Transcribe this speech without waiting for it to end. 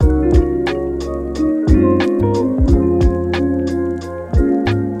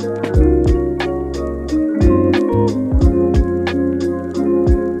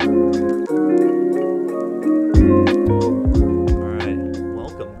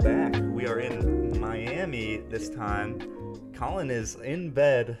late this time. Colin is in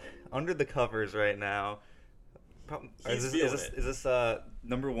bed under the covers right now. Is this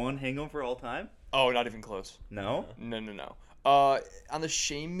number one hangover all time? Oh, not even close. No? No. On the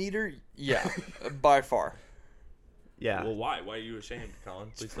shame meter, yeah, by far. Yeah. Well, why? Why are you ashamed, Colin?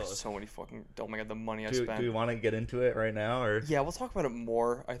 Please tell us. So many fucking. Oh my god, the money I Do spent. we want to get into it right now, or? Yeah, we'll talk about it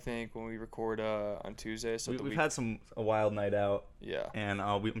more. I think when we record on Tuesday. So We've had a wild night out. Yeah. And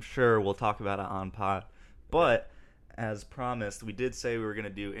I'm sure we'll talk about it on pod. But as promised, we did say we were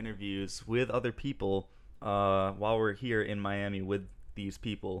gonna do interviews with other people while we're here in Miami with these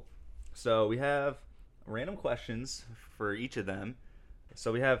people. So we have random questions for each of them.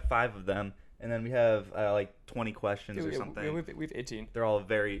 So we have 5 of them. And then we have like 20 questions or something. We have 18. They're all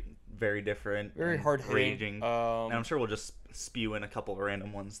very, very different. Very and hard hitting. ranging. And I'm sure we'll just spew in a couple of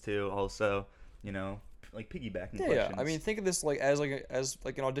random ones too. Also, like piggybacking questions. Yeah. I mean, think of this as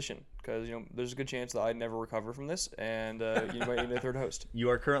an audition, because there's a good chance that I'd never recover from this, and you might need a third host.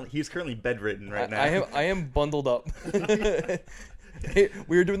 He's currently bedridden right now. I am bundled up. Hey,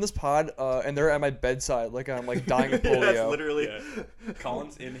 we were doing this pod, and they're at my bedside, like I'm dying of polio. That's literally. Yeah.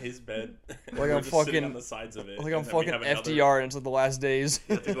 Colin's in his bed. Like We're I'm just fucking sitting on the sides of it. Like I'm and then we fucking have another- FDR, and it's like the last days.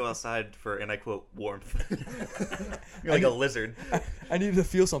 You have to go outside for, and I quote, warmth. You're like a lizard. I needed to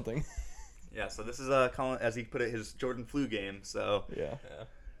feel something. Yeah, so this is Colin, as he put it, his Jordan flu game. So Yeah.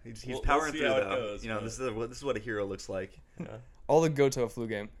 he's We'll powering see through how it though. goes, but- This is what a hero looks like. Yeah. All the Goto flu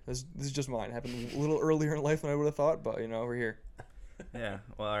game. This is just mine. Happened a little earlier in life than I would have thought, but we're here. Yeah.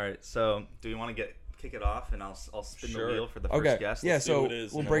 Well, all right. So do we want to kick it off, and I'll spin Sure. the wheel for the Okay. first guest. Yeah. Let's see So who it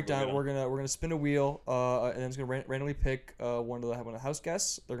is, we'll and break then down. we'll We're gonna spin a wheel, and then it's gonna randomly pick one of the house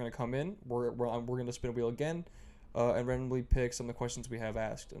guests. They're gonna come in. We're gonna spin a wheel again, and randomly pick some of the questions we have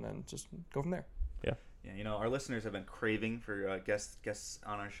asked, and then just go from there. Yeah. Our listeners have been craving for guests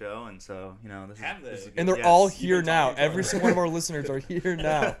on our show, and so this Have is they? good. And they're Yes. all You've here been now. talking to Every them. single one of our listeners are here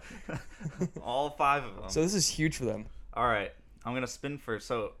now. all 5 of them. So this is huge for them. All right, I'm gonna spin first.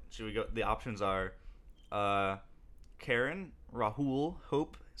 So should we go? The options are, Karen, Rahul,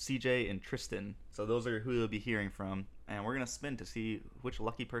 Hope, CJ, and Tristan. So those are who you'll be hearing from, and we're gonna spin to see which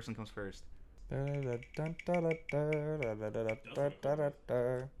lucky person comes first.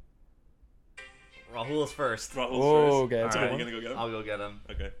 Rahul's first. Rahul's Whoa, first. okay, that's a Alright, good you one. gonna go get him? I'll go get him.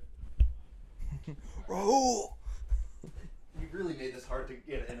 Okay. Rahul! You really made this hard to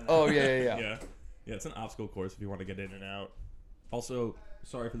get in. Oh, yeah. Yeah, it's an obstacle course if you want to get in and out. Also,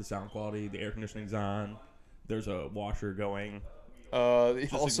 sorry for the sound quality. The air conditioning's on. There's a washer going. Also,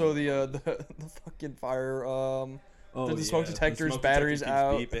 the fucking fire. The smoke detectors, batteries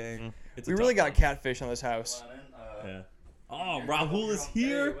out. Beeping. It's a We really tough got catfish on this house. one. Yeah. Oh, Rahul is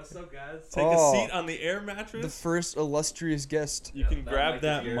here. What's up, guys? Take Oh. a seat on the air The mattress. first illustrious guest. You can that grab mic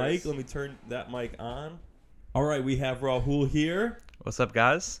that is mic. yours. Let me turn that mic on. All right, we have Rahul here. What's up,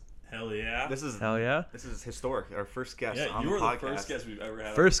 guys? Hell yeah. This is Hell yeah. historic. Our first guest Yeah, on you the were podcast. the first guest we've ever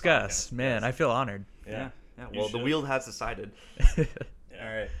had. First on the guess. podcast. Man, Yes. I feel honored. Yeah. You Well, the should. wheel has decided. Yeah. All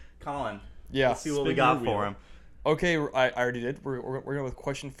right, Colin. Yeah. Let's see what we Spin got your for wheel. him. Okay, I already did. We're going with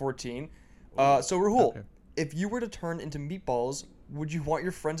question 14. So Rahul, Okay. if you were to turn into meatballs, would you want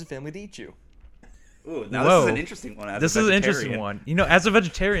your friends and family to eat you? Ooh, now Whoa. this is an interesting one. This is an interesting one. As a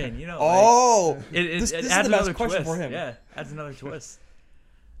vegetarian, Oh, it this is adds the best another question twist. for him. Yeah, adds another twist.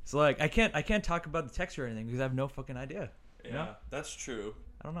 So I can't talk about the texture or anything because I have no fucking idea. Yeah, know? that's true.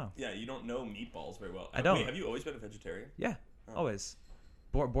 I don't know. Yeah, you don't know meatballs very well. I don't. Wait, have you always been a vegetarian? Yeah, Oh. always.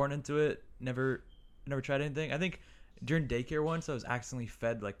 Born into it. Never tried anything. I think during daycare once I was accidentally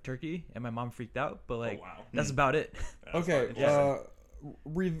fed like turkey and my mom freaked out. But like wow. that's about it. That's okay. hard.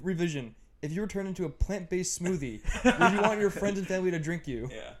 Revision. If you were turned into a plant-based smoothie, would you want your friends and family to drink you?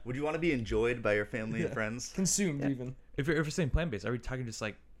 Yeah. Would you want to be enjoyed by your family and Yeah. friends? Consumed, even. If you're saying plant based, are we talking just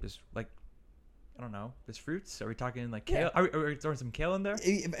like this like I don't know, this fruits? Are we talking like kale? Yeah. Are we throwing some kale in there?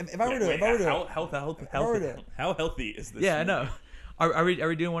 If I were to, Wait, if I were to, how healthy is this? Yeah, I smoothie? know. Are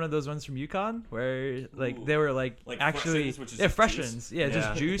we doing one of those ones from Yukon where like Ooh. they were like actually Freshens, which is yeah just freshens juice? yeah, just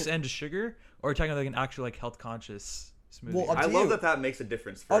Yeah. juice and just sugar, or are we talking like an actual like health conscious smoothie? Well, up I to love you. that makes a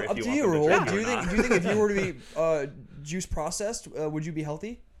difference for up, if up you to want you, them to Rahul. drink Do it you or think? not. Do you think if you were to be juice processed, would you be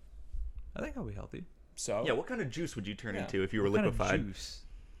healthy? I think I'll be healthy. So Yeah, what kind of juice would you turn Yeah. into if you were What kind of liquefied? juice?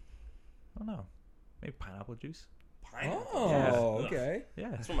 I don't know. Maybe pineapple juice. Pineapple. Oh, Ugh. okay.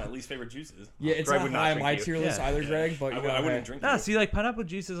 Yeah. That's one of my least favorite juices. Yeah, it's Greg not would not high on drink my you. tier list Yeah. either, Greg. But I, you would, know, I wouldn't hey, drink Nah, it. see, like pineapple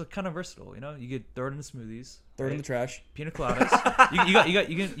juice is kind of versatile. You know, you could throw it in the smoothies. throw it in right? the trash. Pina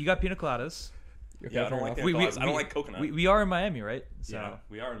coladas. you got pina coladas. Okay, Yeah, I fair don't like enough. the avocados. I don't like coconut. We are in Miami, right? So Yeah,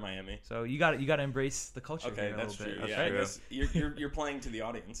 we are in Miami. so you got to embrace the culture Okay, here a that's little true. bit. Yeah, That's I guess you're playing to the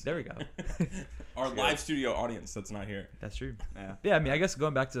audience. There we go. Our live studio audience that's not here. That's true. Yeah. Yeah, I mean, I guess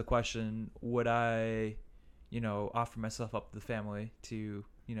going back to the question, would I, offer myself up to the family to,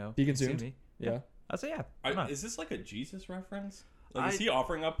 Be consume consumed? me? Yeah. I'd say yeah. Why not? Is this like a Jesus reference? Like, is I- he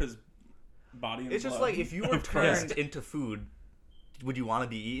offering up his body and It's just blood? like if you were of Christ? turned into food, would you want to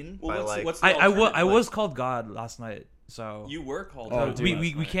be eaten Well, by what's- like? what's the I alternative? was called God last night, so You were called. Oh, out dude. we, last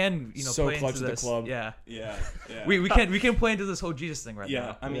we night. can So play clutch into at the this. club. Yeah, Yeah, yeah. we can play into this whole Jesus thing right Yeah,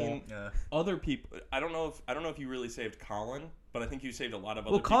 now. I mean, Yeah. other people. I don't know if you really saved Colin, but I think you saved a lot of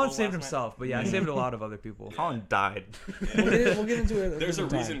other. Well, Colin people saved last himself, but yeah, I saved a lot of other people. Colin died. We'll get into it. There's a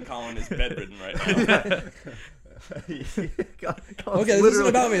another reason time. Colin is bedridden right now. Okay, this isn't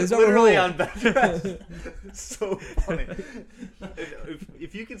about me. This is about literally Rahul. on bed rest. So funny.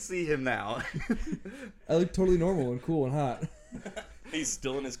 If you could see him now, I look totally normal and cool and hot. He's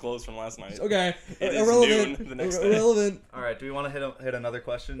still in his clothes from last night. Okay, It is irrelevant. noon the next day. Irrelevant. all right. Do we want to hit another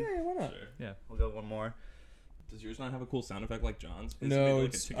question? Yeah, why not? Sure. Yeah. We'll go one more. Does yours not have a cool sound effect like John's? No, maybe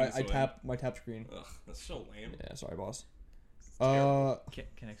it's ticking I swing. tap my tap screen. Ugh, that's so lame. Yeah, sorry, boss. terrible.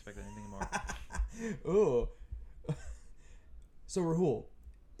 Can't expect anything more. Oh. So Rahul,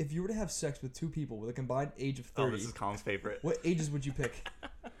 if you were to have sex with two people with a combined age of Oh, 30, this is Colin's favorite. what ages would you pick?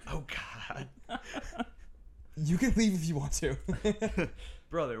 Oh God, You can leave if you want to.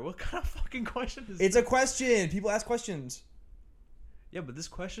 brother, what kind of fucking question is? It's a question. People ask questions. Yeah, but this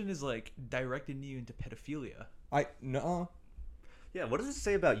question is like directing you into pedophilia. No. Yeah. What does it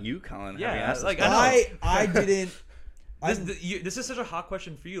say about you, Colin? Yeah, having asked this like, question? I didn't. This is such a hot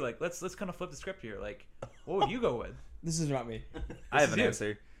question for you. Like, let's kind of flip the script here. Like, what would you go with? This is not me. I have is an you.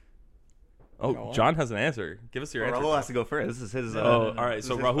 answer. Oh, Go on. John has an answer. Give us your Well, answer. Rahul has to go first. This is his. No, Oh, no, no. all right. This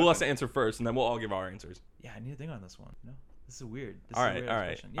So is his Rahul has to question. answer first, and then we'll all give our answers. Yeah, I need to think on this one. No, this is weird. This All is a right, weird all right,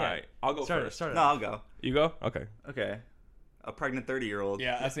 question. all right. I'll go Start it, first. start it. No, I'll go. You go. Okay. Okay. A pregnant 30-year-old.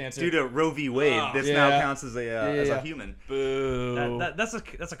 Yeah, that's the answer. Due to Roe v. Wade, Ah. this Yeah. now counts as a as yeah. a human. Boo. That's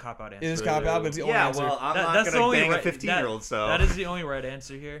a cop out answer. It is cop out, but it's the only Yeah, answer. well, I'm That- not that's the gonna only bang a right- 15-year-old. So That is the only right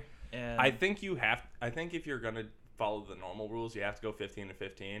answer here. And I think you have. I think if you're gonna follow the normal rules, you have to go 15 and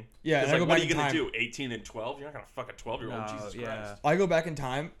 15. Yeah, 'Cause, and I go like, what are back you in gonna time. do? 18 and 12? You're not gonna fuck a 12-year-old. No, Jesus yeah. Christ. I go back in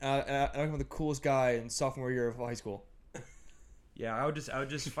time, and I become the coolest guy in sophomore year of high school. yeah, I would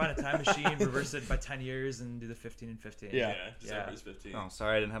just find a time machine, reverse it by 10 years, and do the 15 and 15. Yeah. Yeah. Just Yeah. everybody's 15. Oh,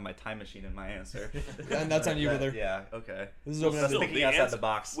 sorry, I didn't have my time machine in my answer. And that's on you, brother. Yeah. Okay. This is Well, open That's still, ended. thinking outside the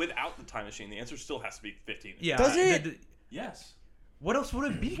box. Without the time machine, the answer still has to be 15. Yeah. Does it? Yes. What else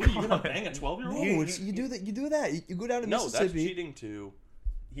would it be? What, are you gonna Colin? bang a 12-year-old? No, you do that. You do that. You go down to No, that's Mississippi. cheating too.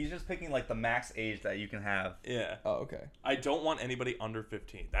 He's just picking like the max age that you can have. Yeah. Oh, okay. I don't want anybody under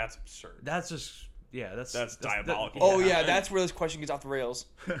 15. That's absurd. That's just that's diabolical. Oh Yeah. yeah, that's where this question gets off the rails.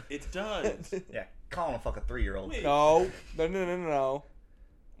 It does. Yeah. Colin will fuck a 3-year-old. Wait. No, no.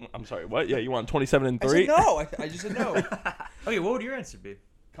 I'm sorry. What? Yeah, you want 27 and I 3? said no. I just said no. Okay, what would your answer be?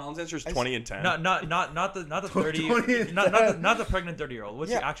 Colin's answer is 20 and 10. Not the 30, 20 and not the pregnant 30-year-old.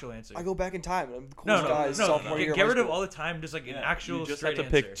 What's Yeah, your actual answer? I go back in time. And I'm the no, coolest no, guy no, sophomore year Get, of get high rid of school. all the time, just like an Yeah, actual you just straight have to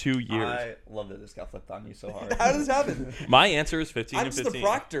pick answer. 2 years. I love that this got flipped on you so hard. How does this happen? My answer is 15 I'm and just 15. the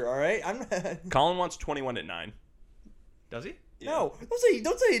proctor. All right. I'm. Colin wants 21 at 9. Does he? No,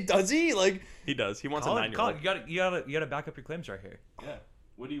 don't say does he? Like, He does. He wants a Colin, 9-year-old. you gotta back up your claims right here. Yeah.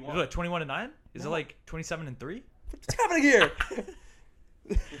 What do you Is it like 21 and 9? Is it like 27 and 3? what's happening here?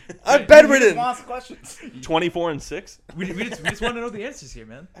 I'm He bedridden. wants questions. 24 and 6? We just want to know the answers here,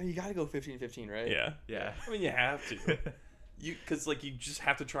 man. I mean, you gotta go 15, right? Yeah. Yeah. I mean, you have to. Because you just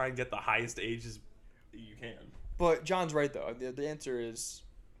have to try and get the highest ages you can. But John's right though. The answer is.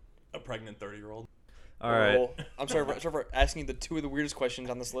 A pregnant 30-year-old. All right. Well, I'm sorry for asking the two of the weirdest questions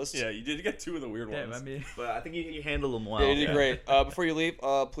on this list. Yeah, you did get 2 of the weird Yeah, ones. I mean, But I think you handled them well. Yeah, you did Yeah. great. Before you leave,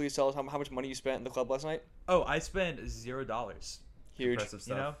 please tell us how much money you spent in the club last night. I spent $0. Huge. Impressive You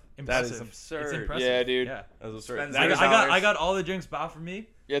stuff. know, That is impressive. absurd. It's impressive. Yeah, dude. Yeah. That was Spends absurd. $0. I got all the drinks bought for me.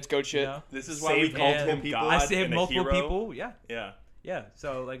 Yeah, it's goat shit. You know? This is why we Saved called multiple him people. God I saved and a multiple hero. people. Yeah. Yeah. Yeah.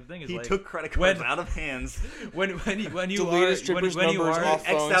 So like the thing is, He like, took credit cards when- out of hands, when you Deleted are strippers' when you numbers are off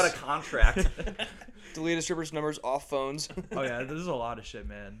X'd out a phones. contract. Deleted strippers' numbers off phones. Oh yeah, this is a lot of shit,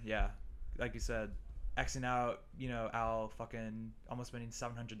 man. Yeah, like you said, Xing out. Al fucking almost spending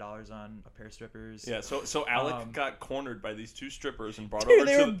 $700 on a pair of strippers. Yeah, so Alec got cornered by these 2 strippers and brought Dude, over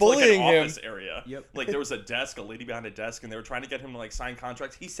they to were like bullying an him. office area. Yep. Like there was a desk, a lady behind a desk, and they were trying to get him to like sign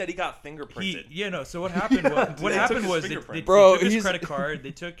contracts. He said he got fingerprinted. So what happened? What They happened took his was they fingerprint. Bro, took his he's- credit card,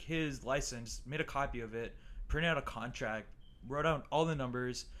 they took his license, made a copy of it, printed out a contract, wrote out all the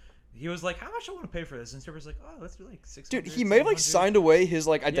numbers, he was like, "How much I want to pay for this?" And stripper's like, "Oh, let's do like 600." Dude, he may have like 700." signed away his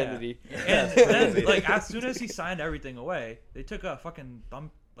like identity. And then, like, as soon as he signed everything away, they took a fucking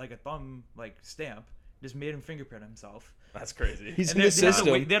thumb stamp, just made him fingerprint himself. That's crazy. He's And in the they had to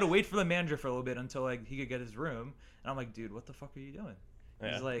system. wait- they had to wait for the manager for a little bit until like he could get his room. And I'm like, dude, what the fuck are you doing?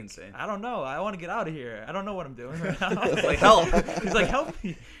 Yeah, He's like, insane. I don't know. I want to get out of here. I don't know what I'm doing right now. Like, help. He's like, help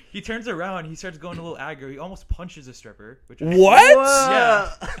me. He turns around. He starts going a little aggro. He almost punches a stripper. Which What?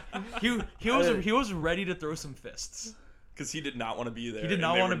 Yeah. He was ready to throw some fists. Because he did not want to be there. He did and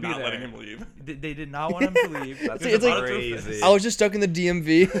not they want were to be not there. letting him leave. They did not want him to leave. That's He was it's like- about to throw fists. crazy. I was just stuck in the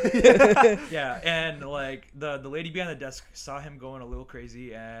DMV. Yeah, and like the lady behind the desk saw him going a little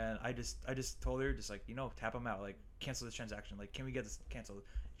crazy, and I just told her, just like, tap him out, like, cancel this transaction, like, can we get this canceled?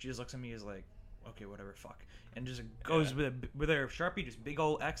 She just looks at me as like, okay, whatever, fuck, and just goes with her Sharpie, just big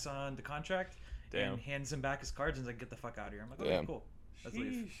old X on the contract, Damn. and hands him back his cards and is like, get the fuck out of here. I'm like, okay, Damn. cool, let's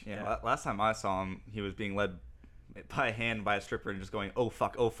leave. Yeah. Last time I saw him, he was being led by hand by a stripper and just going, oh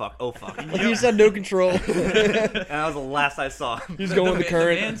fuck, oh fuck, oh fuck. He just had no control. And that was the last I saw him. He's going with the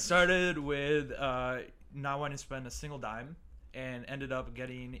current. The man started with not wanting to spend a single dime, and ended up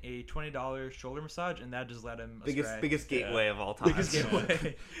getting a $20 shoulder massage, and that just led him astray. Biggest gateway of all time. Biggest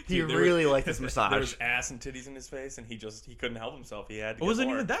gateway. He Dude, there really was- liked this There massage. was ass and titties in his face, and he couldn't help himself. He had to It get wasn't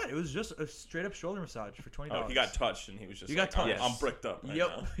more. even that. It was just a straight up shoulder massage for $20. Oh, he got touched, and he was just You like, got I'm, touched. I'm bricked up right Yep.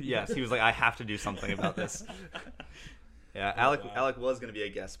 now. Yes, he was like, I have to do something about this. Yeah, Alec was going to be a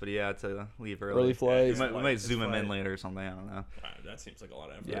guest, but he had to leave early. Early flight. We might His zoom him in flight. later or something. I don't know. That seems like a lot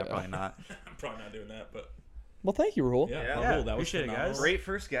of effort. Yeah, probably not. I'm probably not doing that, but Well, thank you, Rahul. yeah, Yeah. oh, Yeah, cool. That was appreciate it, phenomenal. guys. Great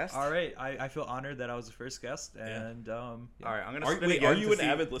first guest. All right, I feel honored that I was the first guest, and yeah. All right, I'm going to Are, spin wait, again are you to an see-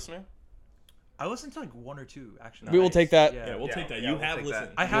 avid listener? I listened to like one or two actually. We will take that. Yeah, we'll Yeah, take that. yeah, You we'll have take listened.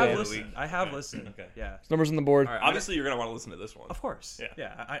 that. I have Yeah. listened. I have listened. Okay. Yeah, Numbers on the board. All right, Obviously, you're gonna want to listen to this one. of course. Yeah.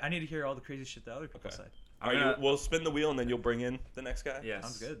 Yeah, I need to hear all the crazy shit that other people Okay. said. Are you? We'll spin the wheel, and then you'll bring in the next guy. Yes.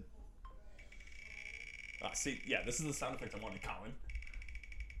 Sounds good. See, yeah, this is the sound effect I wanted, Colin.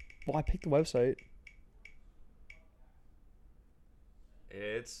 Well, I picked the website.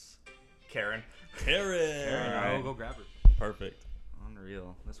 It's Karen. Karen. All right. I'll go grab her. Perfect.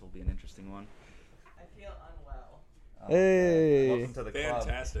 Unreal. This will be an interesting one. I feel unwell. Hey. Welcome to the club.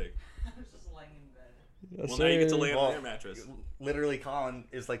 Fantastic. I was just laying in bed. Yes, Well, now you get to sir. lay on Well, their mattress. Literally, Colin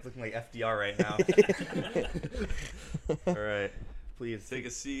is like looking like FDR right now. All right, please Take a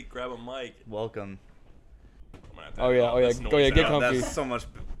seat, grab a mic. welcome. I'm gonna have to Oh, edit yeah, all oh, yeah, this go, noise yeah, get out. comfy. That's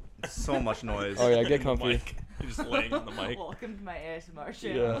so much noise. Oh yeah, get In the comfy. mic. You're just laying on the mic. Welcome to my ASMR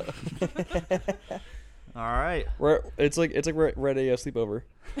channel. Yeah. All right. It's like we're at a sleepover.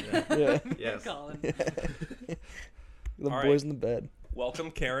 Yeah. Yes. Colin. The All right. boys in the bed.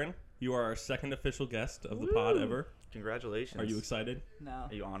 Welcome, Karen. You are our second official guest of the pod ever. Congratulations. Are you excited? No.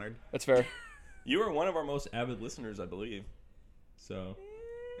 Are you honored? That's fair. You are one of our most avid listeners, I believe. So,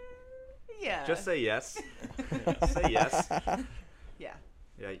 Yeah. Just say yes. Say yes. Yeah.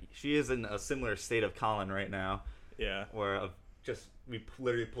 Yeah, she is in a similar state of Colin right now, yeah. where we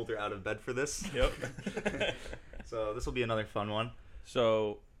literally pulled her out of bed for this. Yep. So this will be another fun one.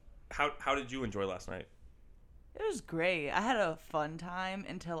 So, how did you enjoy last night? It was great. I had a fun time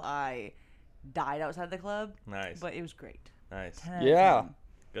until I died outside the club, Nice. but it was great. Nice. 10 out of Yeah. 10.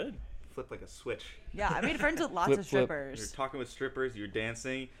 Good. Flip like a switch. Yeah, I made friends with lots Flip, of flip. strippers. You're talking with strippers, you're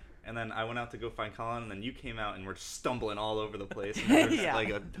dancing, and then I went out to go find Colin, and then you came out and were stumbling all over the place. And you were just Yeah. like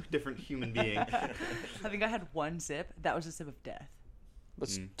a different human being. I think I had one sip. That was a sip of death.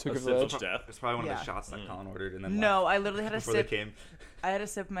 Let's Mm. took A it sip for the of edge. death. It's probably one of Yeah. the shots that Mm. Colin ordered, and then No, left I literally had a before sip. they came. I had a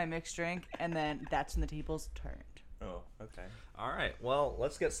sip of my mixed drink, and then that's when the tables turned. Oh, okay. All right, well,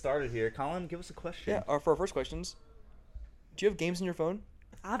 let's get started here. Colin, give us a question. Yeah. For our first questions, do you have games on your phone?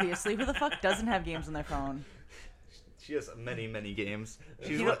 Obviously, who the fuck doesn't have games on their phone? She has many, many games.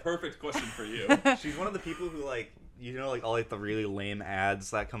 She's She's a perfect question for you. she's one of the people who like like all like the really lame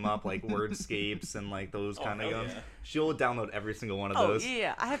ads that come up like Wordscapes and like those Oh, kind of hell games. yeah. She'll download every single one of Oh those.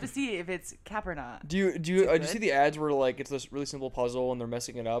 yeah, I have to see if it's cap or not. Do you it do you good? see the ads where like it's this really simple puzzle and they're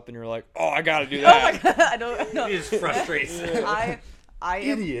messing it up and you're like, oh, I gotta do Oh my that. god, I don't know. It just frustrates. I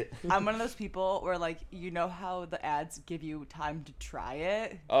am. Idiot. I'm one of those people where like you know how the ads give you time to try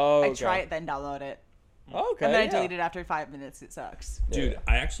it. Oh, I try okay. it, then download it, Okay. and then I yeah. delete it after 5 minutes. It sucks. Dude, Yeah.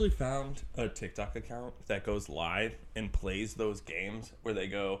 I actually found a TikTok account that goes live and plays those games where they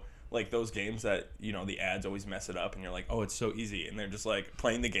go like those games that the ads always mess it up and you're like, oh, it's so easy, and they're just like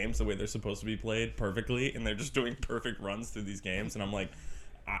playing the games the way they're supposed to be played perfectly, and they're just doing perfect runs through these games, and I'm like,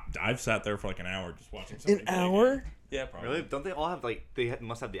 I've sat there for like an hour just watching somebody An play a game. hour? Yeah, probably. Really? Don't they all have like they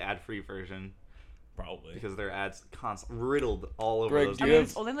must have the ad-free version? Probably. because their ads riddled all over Greg, those. do I you mean, have-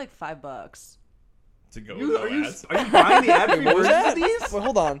 it's only like $5. To go You- with are no you ads. are you buying the ad-free What was versions that? of these? Wait,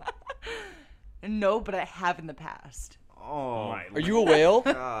 hold on. No, but I have in the past. Oh My Are you a whale?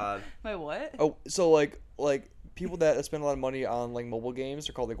 God. My what? Oh, so like people that spend a lot of money on like mobile games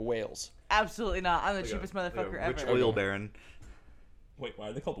are called like whales. Absolutely not. I'm the Like a- cheapest like a motherfucker rich ever. oil baron. Wait, why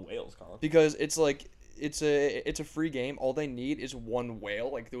are they called whales, Colin? Because it's like it's a free game. All they need is one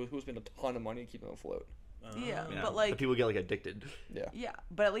whale. Like who spent a ton of money to keep them afloat. Yeah, Yeah, but like, people get like addicted. yeah,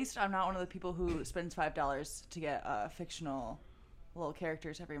 but at least I'm not one of the people who spends $5 to get fictional little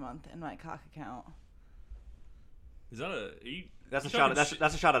characters every month in my cock account. Is that a? Are you, That's you a shot. talking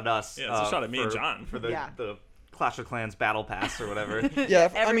That's a shot at us. Yeah, it's a shot at me and for- John. for the Yeah. the Clash of Clans Battle Pass or whatever. Yeah,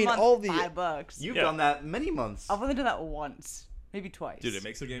 I Every mean month, all the $5. You've Yeah. done that many months. I've only done that once, maybe twice. Dude, it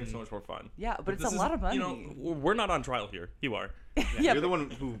makes the game so much more fun. Yeah, but it's This a is- lot of money. You know, we're not on trial here. You are. Yeah, Yeah, you're the but- one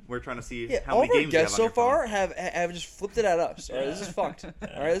who we're trying to see yeah. how All many of our games you have guests on so your phone. far have just flipped it at us. All right, this is fucked. All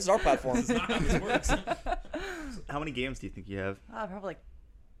right, this is our platform. This is not how this works. How many games do you think you have? Probably like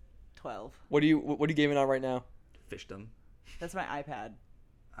 12. What are you gaming on right now? Fishdom. That's my iPad.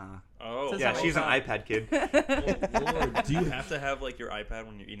 Oh, So Yeah, it's she's an not- iPad kid. Lord, do you have to have like your iPad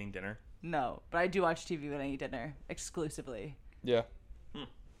when you're eating dinner? No, but I do watch TV when I eat dinner exclusively. Yeah.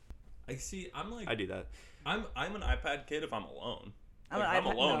 I see. I'm like, I do that. I'm an iPad kid if I'm alone. I'm Like, an if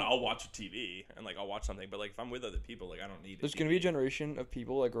I'm iPad- alone, no. I'll watch TV and like I'll watch something. But like if I'm with other people, like I don't need. There's gonna be a generation of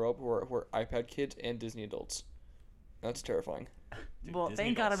people that grow up who are iPad kids and Disney adults. That's terrifying. Dude, Well, Disney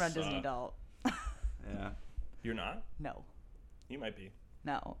thank God I'm adults not a Disney suck. adult. Yeah. You're not. No, You might be.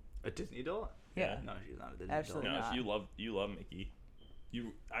 no. A Disney adult? Yeah. No, she's not a Disney Absolutely adult. No, not. you love Mickey.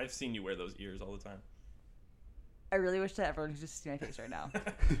 I've seen you wear those ears all the time. I really wish that everyone could just see my face right now.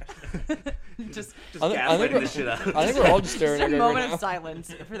 just Just I think gaslighting we're- this shit out. I think we're all just staring just a at Greg right moment now. of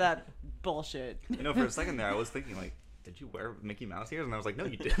silence for that bullshit. You know, for a second there, I was thinking like, did you wear Mickey Mouse ears? And I was like, no,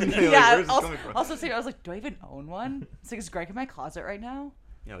 you didn't. Like, Yeah. where's this coming from? Also, I was like, do I even own one? It's like, is Greg in my closet right now?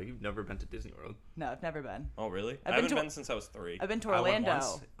 Yeah, like, you've never been to Disney World. No, I've never been. Oh really? I've I been haven't to- been since I was 3. I've been to I went Orlando,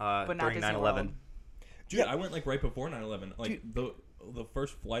 once. but not During Disney 9/11. World. Dude, Yeah. I went like right before 9/11. Like the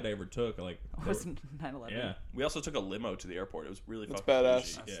first flight I ever took. Like It was 9/11. yeah. We also took a limo to the airport. It was really That's fucking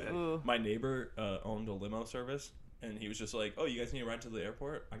badass. bougie. That's Yeah. Ooh. My neighbor owned a limo service, and he was just like, "Oh, you guys need a ride to the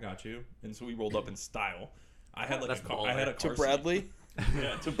airport? I got you." And so we rolled up in style. I had like That's a car. I had a baller. car To seat. Bradley.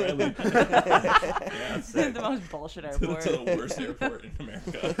 Yeah, to Bradley. yeah, the most bullshit to airport. the worst airport in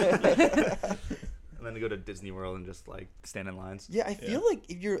America. And then to go to Disney World and just like stand in lines. Yeah, I feel like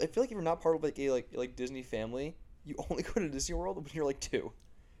if you're not part of like a like Disney family, you only go to Disney World when you're like 2,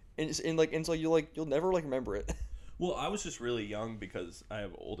 and so you'll never like remember it. Well, I was just really young because I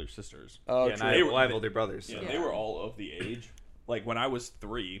have older sisters. Oh, yeah, and true. I have older brothers. So. Yeah, they were all of the age. Like when I was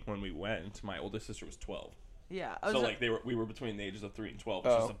 3, when we went, my older sister was 12. Yeah. I was So like we were between the ages of 3 and 12,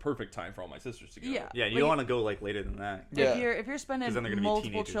 which Oh. is the perfect time for all my sisters to go. Yeah. Yeah, you Like, don't want to go like later than that. Yeah. If you're spending 'Cause then they're gonna be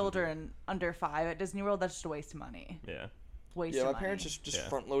multiple teenagers and children under 5 at Disney World, that's just a waste of money. Yeah. Waste Yeah, of my money. parents just Yeah.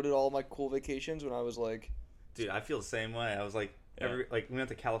 front loaded all my cool vacations when I was like, Dude, I feel the same way. I was like, Yeah. we went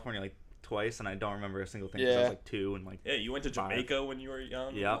to California like twice, and I don't remember a single thing. 'Cause I Yeah. was like 2 and like Yeah, you went to Five. Jamaica when you were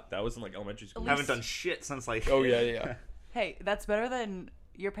young. Yeah. That was in like elementary school. At haven't least- done shit since like. oh yeah. Hey, that's better than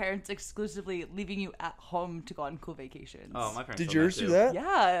your parents exclusively leaving you at home to go on cool vacations. Oh, my parents. Did done yours too. do that?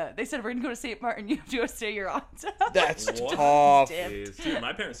 Yeah, they said we're gonna go to St. Martin. You have to go stay at your aunt's house. That's What? tough. Damn. Jeez. Dude,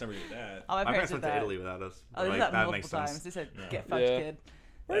 my parents never did that. Oh, my My parents parents did went to that. Italy without us. Oh, they Like, did that that multiple makes sense. times. They said, Yeah. "Get fucked, Yeah. kid."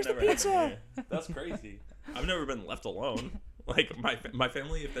 Where's That the never pizza? happened to me. That's crazy. I've never been left alone. Like my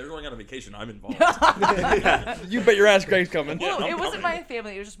family, if they're going on a vacation, I'm involved. You bet your ass Greg's coming. Yeah, Well, I'm it wasn't coming. my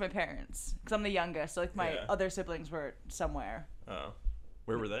family. It was just my parents. Because I'm the youngest. So, like, my Yeah. other siblings were somewhere. Oh,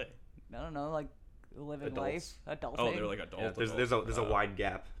 where were they? I don't know, like, living Adults. life. Adulting. Oh, they're like adult. Yeah, there's a wide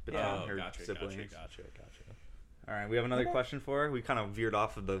gap between Oh, her gotcha, siblings. gotcha. All right, we have another question for her. We kind of veered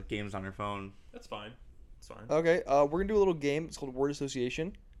off of the games on her phone. That's fine. It's fine. Okay, we're gonna do a little game. It's called word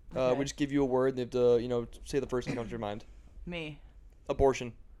association. Okay. We just give you a word, and you have to, say the first thing that comes to your mind. Me.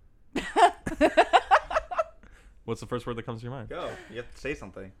 Abortion. What's the first word that comes to your mind? Go. You have to say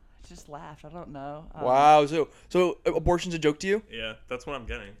something. Just laughed. I don't know. Wow. So abortion's a joke to you? Yeah, that's what I'm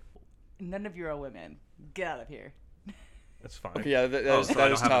getting. None of you are women. Get out of here. That's fine. Okay, yeah, that Oh, is, so I that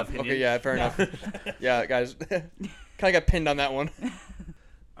don't is have an tough. opinion? Okay, yeah, fair enough. Yeah, guys, kind of got pinned on that one.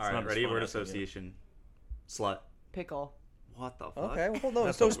 All not right, as ready? fun Word as it is. association. Slut. Pickle. What the fuck? Okay, well, hold on.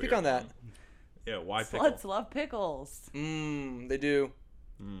 That's So a speak weird on that. one. Yeah, why pickle? Sluts love pickles. They do.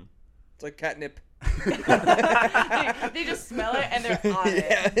 Mm. It's like catnip. they just smell it and they're on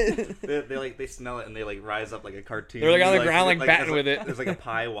it. They smell it and they like rise up like a cartoon. They're, like, on the ground, like, batting there's, with it. There's like a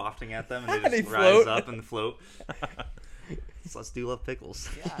pie wafting at them and they just They rise float. up and float. So let's do love pickles.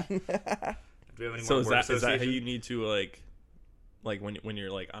 Yeah. Do we have any So more is word that how association? you need to like when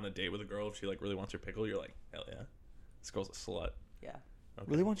you're like on a date with a girl, if she like really wants your pickle, you're like, hell yeah, this girl's a slut. Yeah.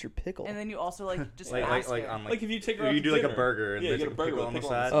 Really wants your pickle. And then you also like just like ask like her. on Like if you take her out you to do like a dinner. burger and Yeah, you there's get a a burger pickle with on the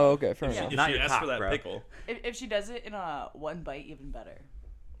pickle on side. the Oh, okay, fair If she, enough. if Not she your asks cock, for that bro. pickle, If she does it in a one bite, even better.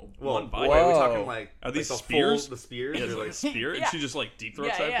 Well, one bite. wait, are we Whoa. talking like Are these like the spears? Full, the spears? Yeah, or it's like a like, spear, and Yeah. she just like deep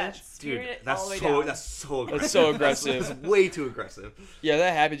throats Yeah, that yeah. bitch. Spear dude, it all that's the way so down. that's so aggressive. That's so aggressive. That's way too aggressive. Yeah,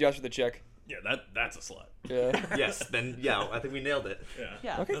 that happens. You ask for the check. Yeah, that's a slut. Yeah. Yes, then yeah, I think we nailed it. Yeah.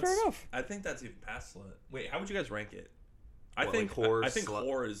 Yeah. Okay, fair enough. I think that's even past slut. Wait, how would you guys rank it? I What, think like whore, I think slut?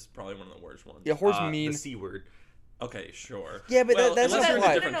 whore is probably one of the worst ones. Yeah, whore's mean. The C word. Okay, sure. Yeah, but well, that's unless not you're in a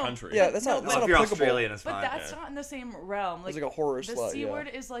right. different No, no. country. Yeah, that's No, not but that's if not you're applicable. Australian, it's But fine. that's Yeah. not in the same realm. Like It's like a horror the slut. C Yeah. word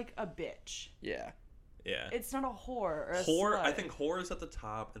is like a bitch. Yeah. Yeah. It's not a whore or a Whore. slut. I think whore is at the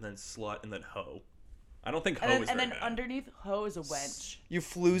top, and then slut, and then hoe. I don't think hoe And then, is and very then bad. underneath hoe is a wench. You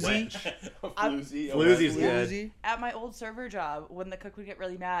floozy. A I'm- floozy. Floozy's a good. Floozy. At my old server job, when the cook would get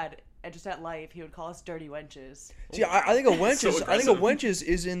really mad, and just at life, he would call us dirty wenches. See, I think a wench So is. I think a aggressive. wench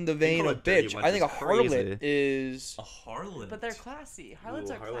is in the vein call of it dirty bitch. wench I think a is crazy. harlot is. A harlot. But they're classy. Harlots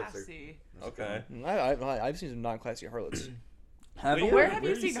Ooh, are harlots are- classy. okay. I've seen some non-classy harlots. Have But you? where have you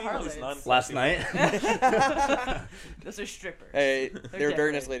Where do seen see all these harlots? non-classy Last night. Those are strippers. Hey, they're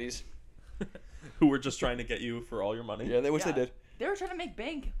very nice different. ladies. Who were just trying to get you for all your money? Yeah, they wish Yeah. they did. They were trying to make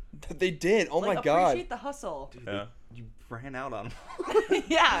bank. They did. Oh Like, my god. Appreciate the hustle. Yeah. You ran out on.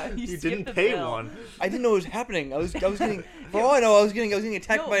 Yeah, You skipped didn't the pay bill. one. I didn't know what was happening. I was getting. For all I know, I was getting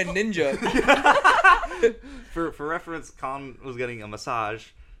attacked No, by a but- ninja. For reference, Colin was getting a massage,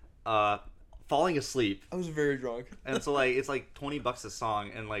 falling asleep, I was very drunk. and so like it's like $20 a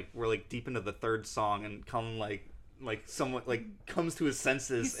song, and like we're like deep into the third song, and Colin like someone like comes to his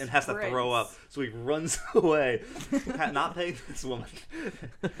senses He and has to throw up, sprints. so he runs away, not paying this woman,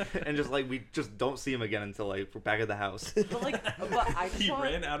 and just like we just don't see him again until like we're back at the house. But like, but I just He want-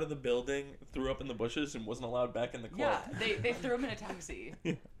 ran out of the building, threw up in the bushes, and wasn't allowed back in the club. Yeah, they threw him in a taxi.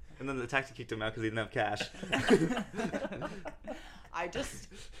 And then the taxi kicked him out because he didn't have cash. I just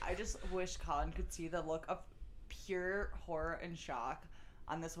wish Colin could see the look of pure horror and shock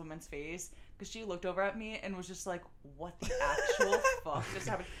on this woman's face, because she looked over at me and was just like, "What the actual fuck just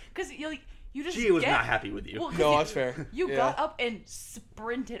happened?" Because you just She was get- not happy with you. Well, 'cause No, you- that's fair. You Yeah. got up and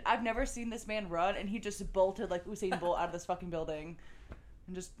sprinted. I've never seen this man run, and he just bolted like Usain Bolt out of this fucking building,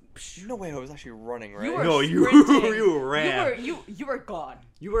 and just. No way, I was actually running, right? You were No, you- sprinting. you ran. You were gone.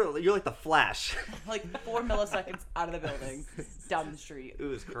 You're like the Flash. Like 4 milliseconds out of the building, down the street. It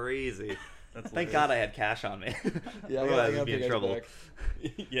was crazy. That's Thank hilarious. God I had cash on me. Yeah, I Otherwise gotta I'd be in pay guys trouble. back.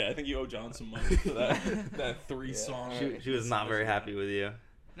 Yeah, I think you owe John some money for that 3 song. She was not very happy with you.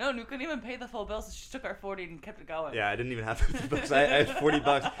 No, and we couldn't even pay the full bill, so she took our 40 and kept it going. Yeah, I didn't even have $50. I had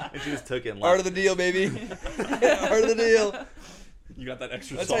 $40, and she just took it and Art left. of the deal, baby. Art of the deal. You got that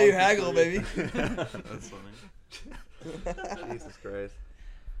extra That's song how you for haggle, free. baby. That's funny. Jesus Christ.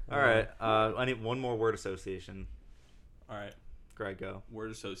 All right, I need one more word association. All right. Greg, go.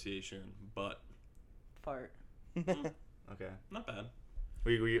 Word association, but Fart. Okay. not bad.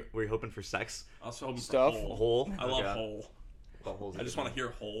 Were you hoping for sex? Also hoping Stuff. for A hole. hole? I love Okay. hole. Buttholes I just want to hear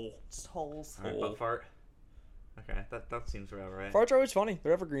hole. Just holes. All right, Hole. butt fart. Okay, that seems about right. Farts are always funny.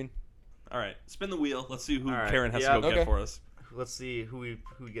 They're evergreen. All right, spin the wheel. Let's see who All right, Karen has yeah, to go okay. get for us. Let's see who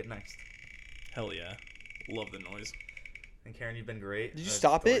we get next. Hell yeah. Love the noise. And Karen, you've been great. Did you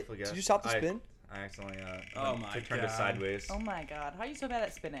stop it? delightful guest. Did you stop the spin? I accidentally Oh my turned it God. sideways. Oh my god, how are you so bad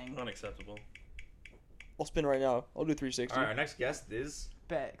at spinning? Unacceptable. I'll spin right now. I'll do 360. All right, our next guest is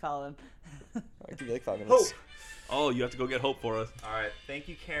Bet, Colin. All right, give me like 5 Hope. minutes. Oh, you have to go get Hope for us. All right, thank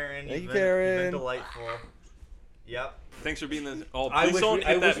you, Karen. Thank You've you, Karen. You've been delightful. Yep. Thanks for being this. Oh, I please wish don't we, hit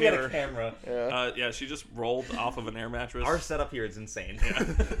I that wish we had mirror. a camera. Yeah. Yeah, she just rolled off of an air mattress. Our setup here is insane.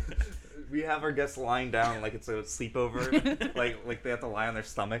 We have our guests lying down like it's a sleepover, like they have to lie on their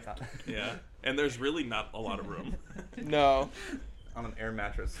stomach Yeah, and there's really not a lot of room. No. on an air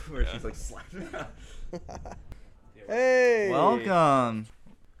mattress where Yeah. she's like sliding around. Hey. Welcome.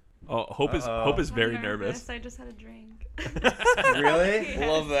 Oh, Hope is Uh-oh. Hope is I'm very nervous. I just had a drink. Really? Yes.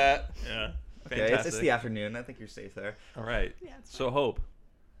 Love that. Yeah. Okay, it's the afternoon. I think you're safe there. All right. Yeah, it's So Hope,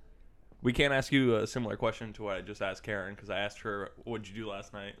 we can't ask you a similar question to what I just asked Karen because I asked her, "What'd you do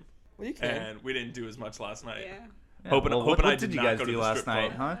last night?" Well, you can. And we didn't do as much last night. Yeah. Hope and- well, Hope and I what did did you not guys go to do the last strip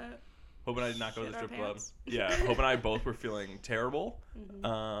night, club. huh? Hoping I did not go to the Shit our strip club. pants. Yeah, Hope and I both were feeling terrible.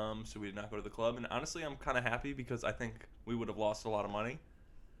 Mhm. So we did not go to the club. And honestly, I'm kind of happy because I think we would have lost a lot of money.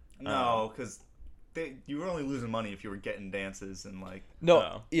 No, because you were only losing money if you were getting dances and like. No,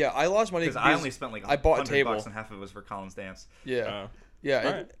 Oh. yeah, I lost money Because I only spent like I bought a $100 table. and half of it was for Colin's dance. Yeah, Oh. yeah,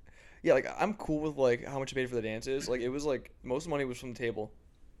 All right. yeah. Like I'm cool with like how much I paid for the dances. Like it was like most of the money was from the table.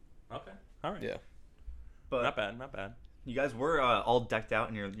 Okay. All right. Yeah. But Not bad. Not bad. you guys were all decked out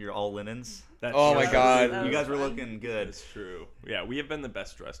in your all linens. That's Oh my true. God. That You was guys were fun. looking good. That's true. Yeah, we have been the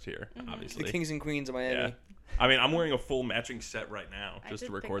best dressed here, Mhm. obviously. The kings and queens of Miami. Yeah. I mean, I'm wearing a full matching set right now I just to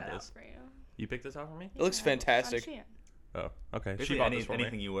did pick record that out this. for you. You picked this out for me? It looks Yeah, fantastic. on Shein. Oh, okay. She Basically, bought this for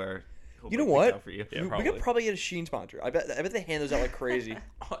anything me. you wear. You know hopefully what? picks out For you. Yeah, we probably. could probably get a Shein sponsor. I bet they hand those out like crazy.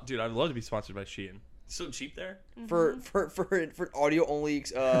 Oh, dude, I'd love to be sponsored by Shein. So cheap there? for audio only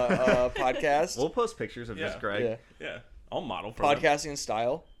podcast. We'll post pictures of Yeah. just Greg. Yeah, Yeah. I'll model for them. podcasting in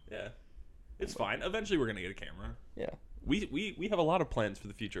style. Yeah. It's fine. Eventually we're going to get a camera. Yeah, We have a lot of plans for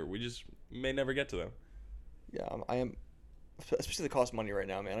the future. We just may never get to them. yeah. I am, especially the cost of money right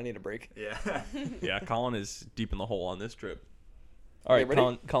now, man. I need a break. Yeah. Yeah, Colin is deep in the hole on this trip. All right,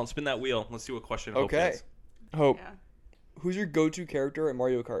 ready? Colin, spin that wheel. Let's see what question Hope Okay. is. Hope, Yeah. who's your go-to character in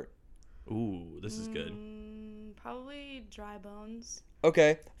Mario Kart? Ooh, this is good. Probably Dry Bones.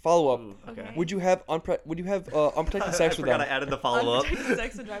 Okay, follow up. Ooh, Okay. Would you have unprotected sex I with forgot them? I added the follow up. Unprotected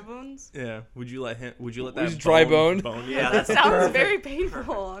sex with Dry Bones. Yeah. Would you let He's that dry boned? Yeah, That that's sounds perfect. very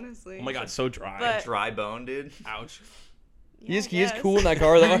painful, honestly. Oh my god, so dry. But- Dry bone, dude. Ouch. He is Yeah, cool in that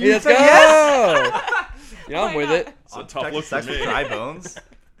car though. You Let's said go. Yeah, Oh I'm my with God. it. It's a tough Unprotected look for sex with me. dry bones.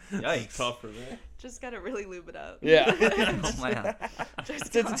 It's Yikes. tough for me. Just gotta really lube it up. Yeah. Oh man.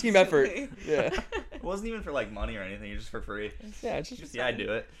 Just It's a team effort. constantly. Yeah. It wasn't even for like money or anything. Just for free. Yeah, it's just Yeah, I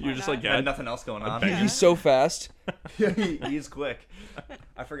do it. You're Why just not? like, I yeah, had nothing else going on. bet he's so fast. He's quick.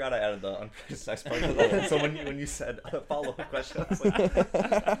 I forgot I added the unprotected sex part to that. So when you said follow up question, I was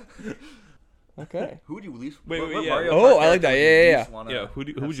like, Okay. who would you least? Wait, what wait, yeah. Mario Oh, Kart I like that. character would Yeah, you yeah, least yeah. wanna yeah. Who have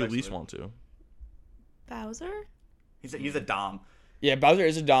would you sex least with? want to? Bowser? He's a dom. Yeah, Bowser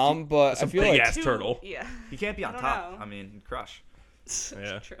is a dom, but That's I a feel big like ass turtle. Yeah. He can't be on don't top. know. I mean, he'd crush.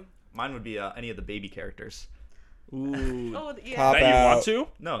 Yeah. True. Mine would be any of the baby characters. Ooh. Oh, yeah. Cop That you out. want to?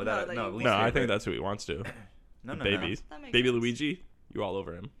 No, No, that that no. you least No, I favorite. think that's who he wants to. no, no, Babies. That makes Baby sense. Luigi, you all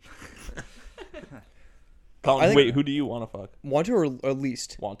over him. I Colin, think- wait, who do you want to fuck? want to or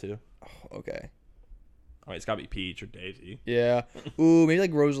least. Want to? Okay. I mean, it's got to be Peach or Daisy. Yeah. Ooh, maybe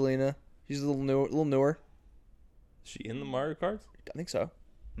like Rosalina. She's a little newer. Is she in the Mario Karts? I think so.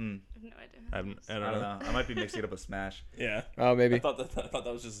 Hmm. I have no idea. I I don't don't know. know. I might be mixing it up with Smash. Yeah. Oh, I maybe. thought that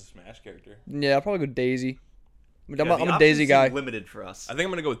was just a Smash character. Yeah, I'll probably go Daisy. I'm, Yeah, I'm the a Daisy options guy. seem limited for us. I think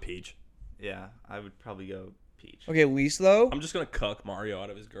I'm gonna go with Peach. Yeah, I would probably go Peach. Okay, least though. I'm just gonna cuck Mario out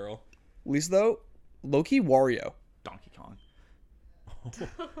of his girl. Least though. Loki Wario. Donkey Kong.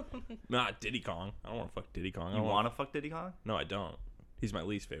 Nah, Diddy Kong. I don't want to fuck Diddy Kong. I You don't want to fuck Diddy Kong? No, I don't. He's my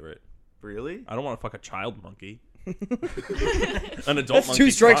least favorite. Really? I don't want to fuck a child monkey. An adult That's monkey.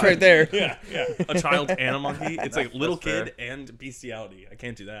 2 strikes right there. Yeah, yeah. A child and a monkey. It's like That's little fair. kid and bestiality. I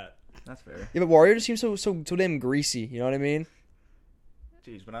can't do that. That's fair. Yeah, but Wario just seems so damn greasy. You know what I mean?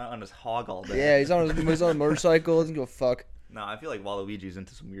 Jeez, but not on his hog all day. Yeah, he's on a motorcycle. Doesn't give a fuck. No, I feel like Waluigi's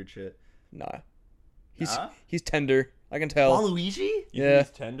into some weird shit. Nah. He's Nah? he's tender. I can tell. Waluigi? You Yeah. think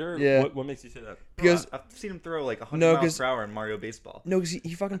he's tender? Yeah. What makes you say that? Because I've seen him throw like 100 No, miles 'cause- per hour in Mario Baseball. no, 'cause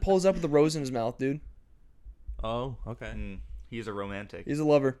he fucking pulls up with the rose in his mouth, dude. Oh, okay. Mm, he's a romantic. He's a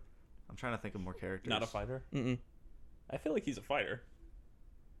lover. I'm trying to think of more characters. Not a fighter. Mm-mm. I feel like he's a fighter.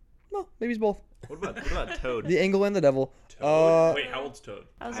 No, maybe he's both. What about Toad? The angel and the devil. Toad. Wait, how old's Toad?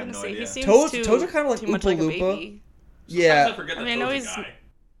 I was I have gonna no say idea. he seems Toads- too, Toads are kinda like too much Oompa like a Loompa. baby. Yeah. I forget that I mean, I know Toad's a he's- guy.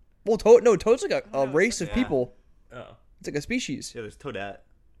 Well, Toad's like a No, race of yeah. people. Oh, It's like a species. Yeah, there's Toadette.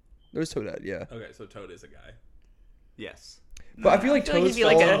 There's Toadette, yeah. okay. So Toad is a guy. Yes. But I feel like I feel like Toad's he'd be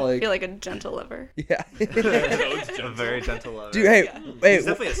like fallen, a feel like a gentle lover. yeah. Toad's A gentle. very gentle lover. Dude, hey, Yeah. hey, He's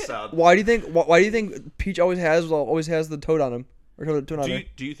definitely a sub. why do you think Peach always has the Toad on him or Toad on her?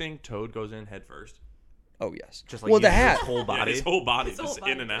 Do you think Toad goes in head first? Oh yes. Just like well, the uses hat. His whole Yeah, body. his whole body His whole just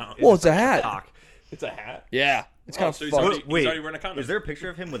body. in and out. Well, it's a hat. Cock. It's a hat. Yeah, it's kind of so he's fucked. already- Wait, already wearing a condom. Is there a picture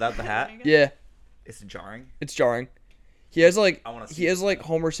of him without the hat? Yeah, It's jarring. it's jarring. He has like I wanna see he has this. like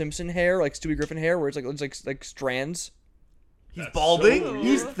Homer Simpson hair, like Stewie Griffin hair, where it's like strands. He's That's balding. so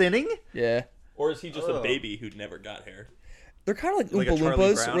He's weird. thinning. Yeah, Or is he just a Ugh. baby who never got hair? they're kind of like Like a Oompa Charlie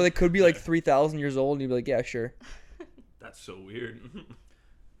Loompas, Brown? where they could be like 3,000 years old, and you'd be like, yeah, sure. That's so weird.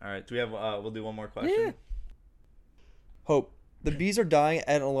 All right. Do we have? We'll do one more question. Yeah. Hope. The bees are dying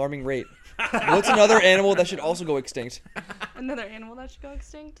at an alarming rate. What's another animal that should also go extinct? Another animal that should go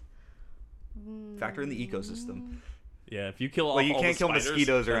extinct. Factor in the ecosystem. Yeah, if you kill all, Like, you all can't the kill spiders,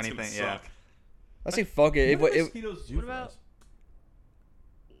 mosquitoes or that's gonna anything, yeah. suck. I say fuck it. What do If mosquitoes do What for about- us?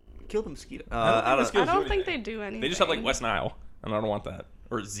 Kill the mosquito. I don't think I don't mosquitoes I do don't think anything. they do anything. They just have like West Nile, and I don't want that.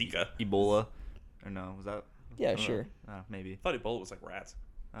 Or Zika. Ebola. Or no, was that? yeah, I don't know. sure. Maybe. I thought Ebola was like rats.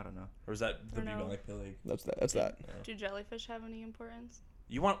 I don't know. Or is that the I don't know. bubonic plague? That's that. That's that. Do jellyfish have any importance?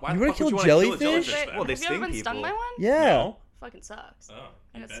 You want? Why You the wanna fuck kill would you wanna kill a jellyfish? then? Well, they have you ever sting been stung people. by one? Yeah. No. Fucking sucks. Oh,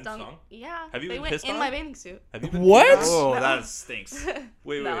 I you got been stung. stung? Yeah. Have you they been went pissed in on? my bathing suit. Have you been? What? pissed on? Oh, No. that stinks.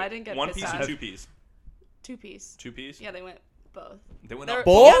 Wait. No, I didn't get One pissed piece on. or two piece? Two piece. Two piece. Yeah, they went both. They went They were, up.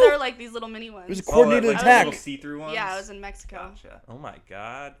 Both? yeah, they were like these little mini ones. It was a Oh, coordinated like attack. little see-through ones. Yeah, I was in Mexico. Gotcha. Oh my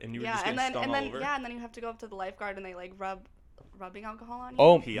god! And you were Yeah, just getting and then stung and all then over. yeah, and then you have to go up to the lifeguard and they like rubbing alcohol on you.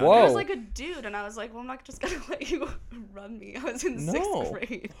 Oh, Pee on It whoa. was like a dude, and I was like, well, I'm not just gonna let you rub me. I was in No. 6th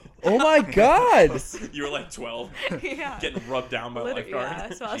grade. Oh my god. You were like 12, Yeah. getting rubbed down by a Literally,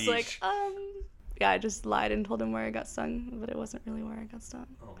 lifeguard. yeah. So I was like, yeah, I just lied and told him where I got stung, but it wasn't really where I got stung.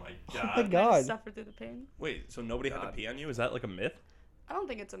 oh my Oh my god. I just god. suffered through the pain. Wait, so nobody had to God. pee on you? Is that like a myth? I don't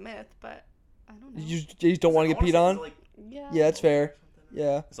think it's a myth, but I don't know. You just don't want to get peed on? yeah. Yeah, that's fair.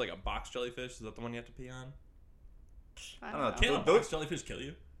 Yeah. It's like a box jellyfish. Is that the one you have to pee on? I don't don't know. know. Can't a Those- box jellyfish kill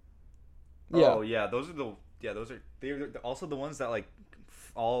you? Yeah. Oh yeah, those are they're also the ones that like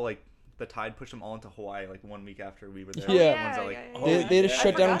all like the tide pushed them all into Hawaii like 1 week after we were there. Oh, Yeah. The ones that, like, yeah, They, yeah. they had to I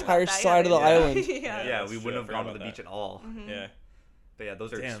shut down an forgot entire about that. side of the Yeah, island. yeah. yeah, that's we true. wouldn't I have forgot gone to the about beach that. at all. Mhm. Yeah. But yeah,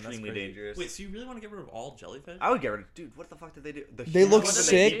 those are Damn, that's extremely crazy. dangerous. Wait, so you really want to get rid of all jellyfish? I would get rid of dude. What the fuck did they do? The They huge look ones in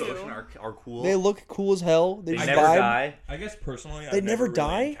sick. The deep ocean are cool. They look cool as hell. They They just never died. die. I guess personally, They I've never really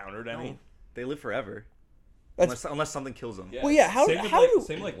die? encountered any. No, they live forever. That's Unless something kills them. Well, yeah, how- same with, how like, do-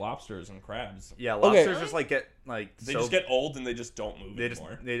 same like lobsters and crabs. Yeah, Okay. lobsters just like get like They so just get old and they just don't move they just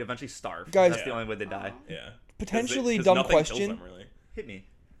anymore. they eventually starve. Guys- That's the only way they die. Oh. Yeah. potentially 'Cause dumb nothing kills question. them, really. Hit me.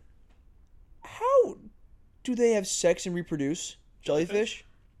 How do they have sex and reproduce? Jellyfish?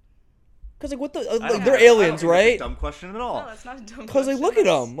 Because like what the I don't like know. they're I don't aliens, think that's a right? dumb question at No, all. that's not a dumb Because like question, look at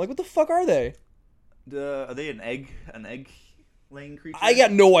that's- them. Like what the fuck are they? Are they an egg laying creature? I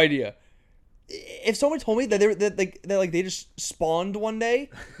got no idea. If someone told me that they just spawned one day,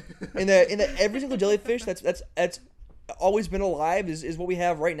 and that every single jellyfish that's always been alive is what we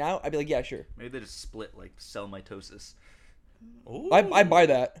have right now, I'd be like, yeah, sure. Maybe they just split like cell mitosis. Ooh. I buy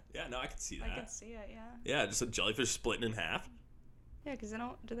that. Yeah, no, I can see I that. can see it, yeah. Yeah, just a jellyfish splitting in half. Yeah, because they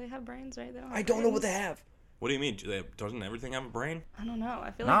don't. Do they have brains? Right? They don't. Have I don't know what they brains? have. What do you mean? Doesn't everything have a brain? I don't know.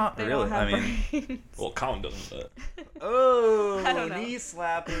 I feel Not like they really, don't have I mean- brains. Well, Colin doesn't, but. Oh, I don't know. knee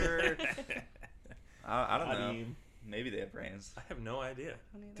slapper. I don't know. Adim. Maybe they have brains. I have no idea.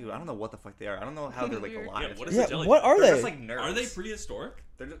 Dude, I don't know what the fuck they are. I don't know how they're like Weird. alive. Yeah, what is Yeah, a jellyfish? what are They're they? just like nerds. Are they prehistoric?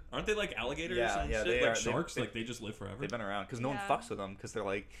 They're just, Aren't they like alligators Yeah, and yeah, shit? they Like are. sharks? They- Like they just live forever? they've been around because no one Yeah. fucks with them because they're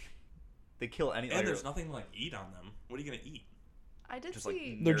like they kill any. And like, there's nothing to like eat on them. What are you gonna eat? I did just like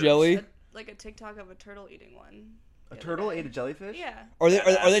see They're nerds. jelly. like a TikTok of a turtle eating one. A the other turtle day. ate a jellyfish. Yeah. Are they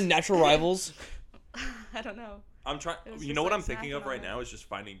Badass. natural rivals? I don't know. I'm trying. It was You just, know what like, I'm thinking of snacking right on it. now is just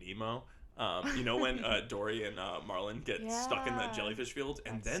Finding Nemo. You know when Dory and Marlin get stuck in the Yeah. jellyfish fields,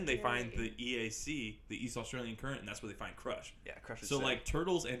 and That's then they find scary. the EAC, the East Australian Current, and that's where they find Crush. Yeah, Crush is So sick. like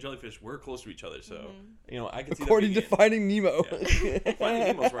turtles and jellyfish were close to each other. So Mm-hmm. you know I can see According to that being Finding Nemo. it. Finding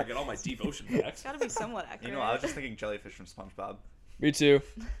Nemo's where I get all my deep ocean facts. It's gotta be somewhat accurate. you know, I was just thinking jellyfish from SpongeBob. Me too.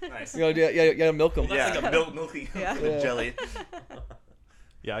 Nice. You gotta milk them. Well, Yeah, that's like a milky Yeah. Yeah. jelly.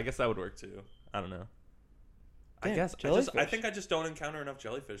 Yeah, I guess that would work too. I don't know. Damn, I guess I jellyfish. think I just don't encounter enough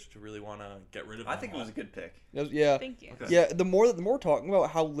jellyfish to really want to get rid of them. I think it all. was a good pick. Yeah. Thank you. Okay. Yeah, the more we're talking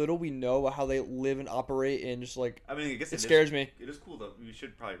about how little we know about how they live and operate, and just like I mean, I guess it scares me. It is cool though. We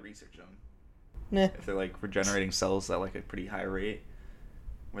should probably research them Nah. if they're like regenerating cells at like a pretty high rate,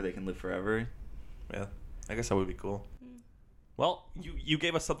 where they can live forever. Yeah, I guess that would be cool. Well, you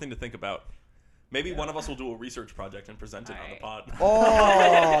gave us something to think about. Maybe one of us will do a research project and present it on the pod.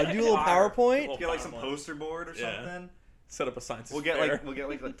 Oh, do a little Fire. PowerPoint. Well, Get like some PowerPoint. poster board or Yeah. something. Set up a science. We'll get like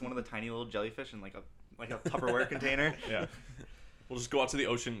one of the tiny little jellyfish in like a Tupperware container. Yeah. We'll just go out to the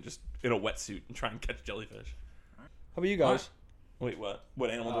ocean just in a wetsuit and try and catch jellyfish. How about you guys? Wait, what? What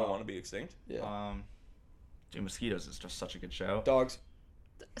animal do I Oh. want to be extinct? Yeah. Dude, Mosquitoes is just such a good show. Dogs.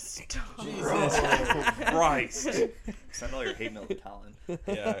 Stop. Christ. Send all your hate mail to Colin.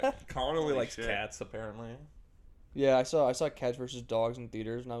 Yeah. Colin only Holy likes shit. cats apparently. Yeah, I saw Cats versus Dogs in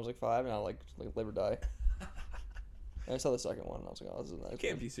theaters when I was like 5, and I like live or die. And I saw the second one, and I was like, oh, this is nice. You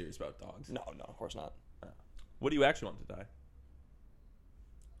can't be serious about dogs. No, of course not. What do you actually want to die?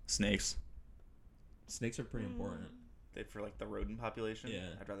 Snakes. Snakes are pretty important. For like the rodent population. Yeah.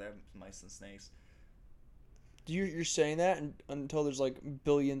 I'd rather have mice than snakes. You're saying that until there's like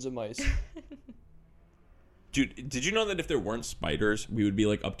billions of mice. Dude, did you know that if there weren't spiders, we would be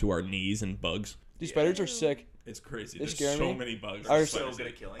like up to our knees in bugs? These spiders are sick. It's crazy. They There's scare so me. many bugs. I and respect- spiders So good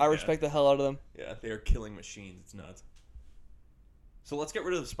that- at killing. I respect the hell out of them. Yeah, they are killing machines. It's nuts. So let's get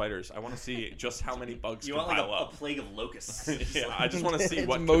rid of the spiders. I want to see just how many bugs You can want like pile a up. plague of locusts. Yeah, I just want to see It's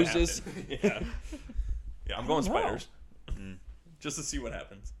what could Moses. happen. Yeah, yeah, I'm going I don't know. spiders, just to see what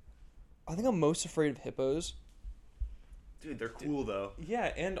happens. I think I'm most afraid of hippos. Dude, they're cool though.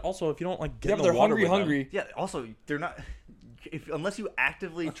 Yeah, and also if you don't like get Yeah, in but the they're water hungry, with them- hungry. Yeah. Also, they're not. Unless you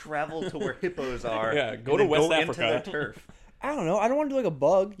actively travel to where hippos are. Yeah, and go to then West into Africa. their turf. I don't know. I don't want to do like a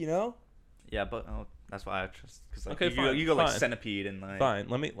bug, you know? Yeah, but that's why I just because like, Okay, fine, you go like fine. centipede and like. Fine,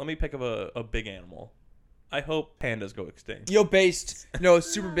 let me pick up a big animal. I hope pandas go extinct. Yo, based. No,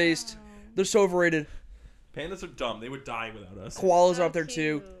 super based. They're so overrated. Pandas are dumb. They would die without us. Koalas So are up there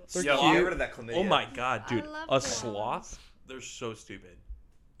too. cute. They're Yo, cute. get rid of that chlamydia. Oh my god, dude! love A koalas. sloth? They're so stupid.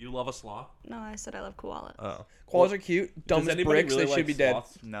 You love a sloth? No, I said I love koalas. Oh. Koalas are cute. Dumb Does as anybody bricks. really They should like be dead.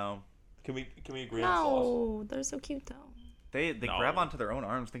 sloths? No, Can we agree on sloths? No, they're so cute though. they No. grab onto their own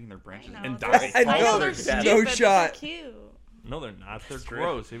arms thinking they're branches. I know, And they're- die. I know, they're there's stupid, no but shot. They're cute. No, they're not. They're Straight.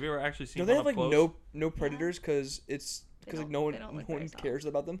 gross. Have you ever actually seen Don't they one have up like close? no predators because They like don't- no one they don't look no one very soft. cares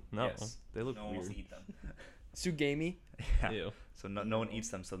about them? No, Yes. they look No one wants weird. to eat them. Sugami. Yeah. Ew. So no one eats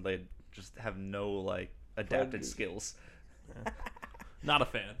them, so they just have no like adapted Predators. skills. Not a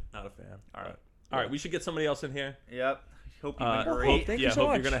fan. Not a fan. All right. We should get somebody else in here. Yep. Hope you've Uh, been hope, great. Thank yeah, you so hope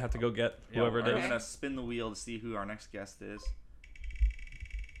much. you're gonna have to go get Yeah, whoever it we're is. gonna spin the wheel to see who our next guest is.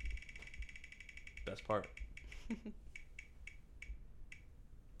 Best part.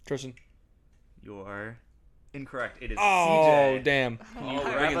 Tristan. You are incorrect. It is Oh, CJ. damn. Can you Oh,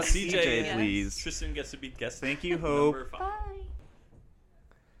 grab bring in a CJ, CJ, yes. please? Tristan gets to be guest. Thank you, Hope. number 5. Bye.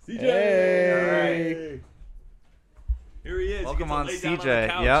 CJ. Hey. Here he is. Welcome You on, get to lay down CJ. the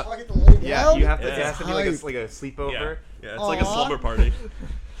couch. Yep. I get to lay Yeah, down? you have to Yeah. guess. Like a, Hype. like a sleepover. Yeah, it's like a Aw. slumber party.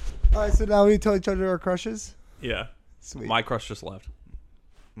 All right, so now we tell each other our crushes. Yeah. Sweet. My crush just left.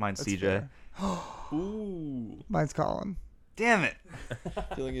 Mine's That's CJ. fair. Ooh. Mine's Colin. Damn it.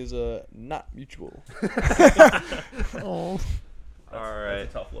 Feeling is not mutual. Oh, All right. That's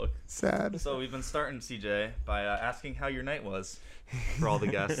a tough look. sad. So we've been starting CJ by asking how your night was for all the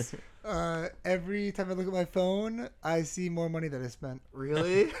guests. Every time I look at my phone, I see more money that I spent.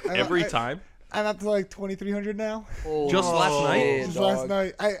 Really? Every time. I'm up to like 2,300 now. Just last night? shit, Just dog. last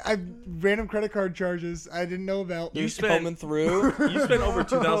night, I random credit card charges I didn't know about. You spent- coming through? You spent over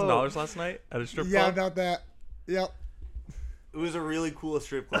 $2,000 last night at a strip Yeah, club. about that. Yep. It was a really cool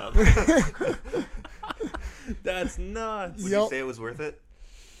strip club. That's nuts. Would Yep. you say it was worth it?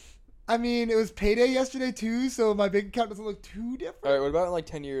 I mean, it was payday yesterday too, so my bank account doesn't look too different. All right, what about in like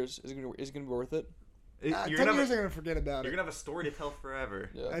 10 years? Is it gonna be worth it? You're 10 gonna years, have, I'm gonna forget about you're it. gonna have a story to tell forever.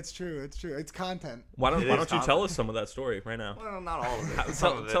 Yeah. That's true. It's true. It's content. Why don't It you is tell confident. us some of that story right now? Well, not all of it.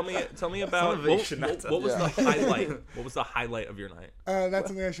 Some of it. Tell me about of it you what, should not tell. what was Yeah. the highlight? What was the highlight of your night? That's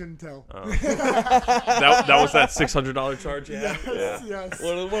something I shouldn't tell. That was that $600 charge you had? Yes. Yes.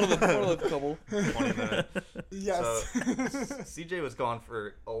 One of the couple. 20 minutes. Yes. So CJ was gone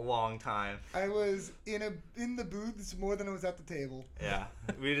for a long time. I was in the booths more than I was at the table. Yeah,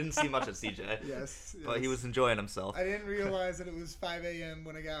 we didn't see much of CJ. Yes. But he yes. was enjoying himself. I didn't realize that it was 5 a.m.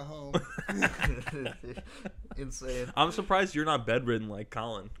 when I got home. Insane. I'm surprised you're not bedridden like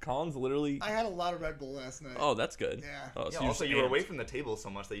Colin. Colin's literally. I had a lot of Red Bull last night. Oh, that's good. Yeah. Oh, Yeah, you're also, just you were amped. away from the table so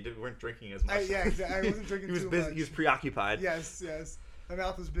much that you weren't drinking as much. Yeah, exactly. I wasn't drinking he was too busy. much. He was preoccupied. Yes, yes. My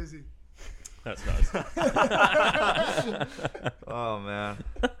mouth was busy. That's nuts. Oh man,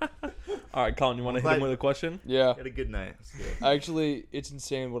 All right, Colin, you want to hit Glad- him with a question? Yeah. had a good night. That's good. Actually, it's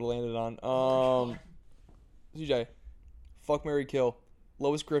insane what it landed on. CJ, fuck, marry, kill.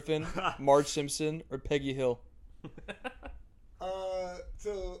 Lois Griffin, Marge Simpson, or Peggy Hill.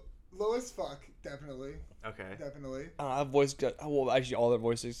 So Lois, fuck, definitely, Okay. definitely. I have voice. Well, actually, all their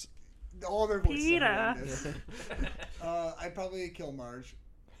voices. All their voices. Peter. Are horrendous. I'd probably kill Marge.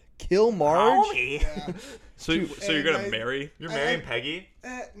 Kill Marge? Yeah. So you're And gonna I- marry? You're I- marrying Peggy?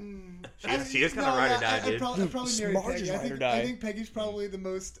 She is kinda ride or die, dude. I'd probably marry Marge Peggy. is I ride or think, die. I think Peggy's probably the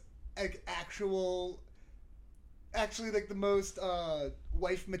most actually like the most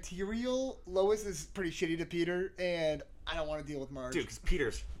wife material. Lois is pretty shitty to Peter, and I don't want to deal with Marge. Dude,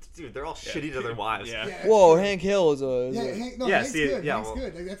 because they're all shitty to their wives. Yeah. Yeah, Whoa, it's true. Hank Hill is a. Yeah, Hank, no, Yeah, Hank's see, good. yeah, Hank's well-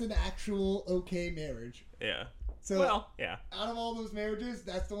 good. Like, that's an actual okay marriage. Yeah. So Well, yeah. out of all those marriages,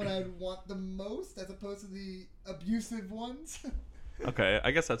 that's the one I would want the most, as opposed to the abusive ones. Okay, I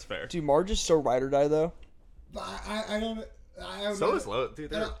guess that's fair. Dude, Marge is so ride or die though. But I don't. I would So rather- is Lois. Dude,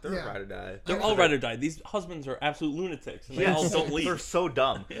 they're Yeah. ride or die. They're all ride or die. These husbands are absolute lunatics, and they all don't leave. They're so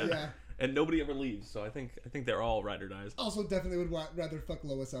dumb. Yeah. and nobody ever leaves. So I think they're all ride or dies. Also, definitely would rather fuck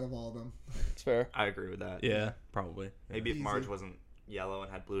Lois out of all of them. It's fair. I agree with that. Yeah, probably. Maybe if Easy. Marge wasn't yellow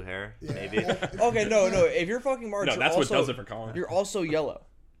and had blue hair, Yeah. maybe. Okay, no. If you're fucking Marge, No, you're that's also, what does it for Colin. You're also yellow.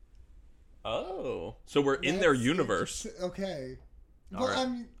 Oh, so we're in their That's universe. Okay. All But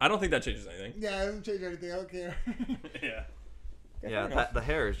right. I don't think that changes anything. yeah, it doesn't change anything. I don't care. Yeah. Yeah, the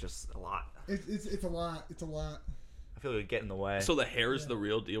hair is just a lot. It's a lot. It's a lot. I feel like it would get in the way. So the hair is the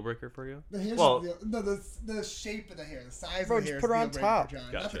real deal breaker for you? The hair's Well- the shape of the hair, the size Bro, of the just hair. put her is on the deal top. breaker,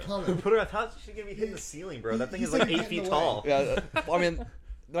 John, not the Gotcha. color. Put her on top. She's gonna be hitting the ceiling, bro. That thing is like He's 8 feet getting tall. Yeah, I mean, that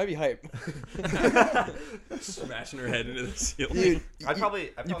might be hype. Smashing her head into the ceiling. Dude, I'd probably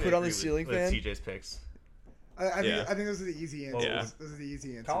put on the agree ceiling with fan? TJ's picks. I Yeah. think those are the easy answers. Yeah. Those are the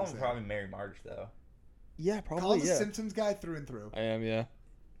easy answers. Colin would there. probably marry Marge though. yeah, probably. Colin's Yeah, a Simpsons guy through and through. I am. Yeah,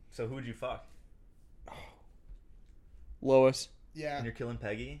 So who would you fuck? Lois. Yeah. And you're killing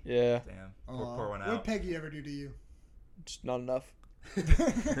Peggy? Yeah, Damn. Aw. Pour one What did out. Peggy ever do to you? just not enough. Yeah,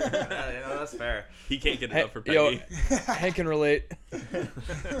 that's fair. He can't get Hey, enough for yo. Peggy. Hank can relate.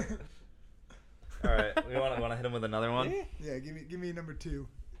 All right, we want to hit him with another one. Yeah, give me number 2.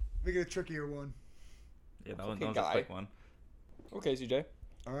 Make it a trickier one. Yeah, that Fucking was a guy. quick one. Okay, CJ.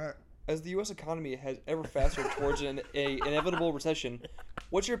 All right. As the U.S. economy has ever faster towards an inevitable recession,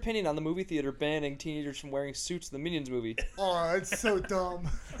 what's your opinion on the movie theater banning teenagers from wearing suits in the Minions movie? Oh, it's so dumb.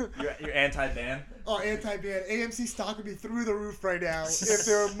 You're anti-ban. Oh, anti-ban. AMC stock would be through the roof right now if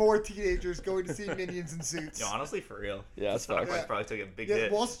there were more teenagers going to see Minions in suits. Yo, honestly, for real. Yeah, that's Stock facts. price probably took a big Yeah,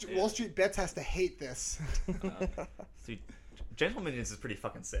 hit. Wall Street Bets has to hate this. Dude, Gentle Minions is pretty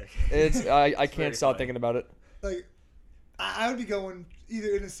fucking sick. It's I very can't stop funny. thinking about it. Like, I would be going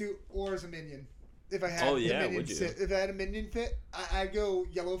either in a suit or as a minion. If I had Oh, the yeah, minion would you? fit. If I had a minion fit, I'd go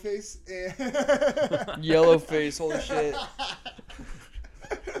yellow face. And Yellow face, holy shit.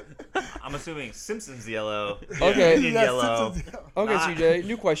 I'm assuming Simpsons yellow. Okay. Minion Yeah, yellow. Simpsons yellow. Okay, Not- CJ,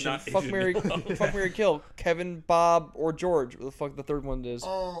 new question. not Fuck Asian Mary, yellow. fuck Mary, kill. Kevin, Bob, or George? What the fuck the third one is?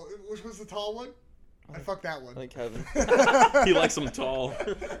 Oh, which was the tall one? I fucked that one. I think Kevin. He likes them tall.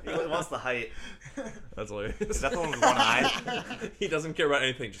 He wants the height. That's hilarious. Is that the one with one eye? He doesn't care about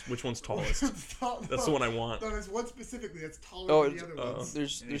anything. Just which one's tallest. That's the one I want. No, there's one specifically that's taller Oh, than the it's- other ones.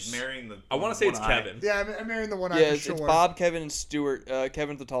 There's, And he's there's, marrying the. I want to say one it's eye. Kevin. Yeah, I'm marrying the one yeah, eye for it's, sure. it's Bob, Kevin, and Stuart.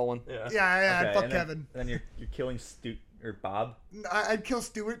 Kevin's the tall one. Yeah. Yeah, Okay, fuck and then- Kevin. Then you're killing or Bob. I'd kill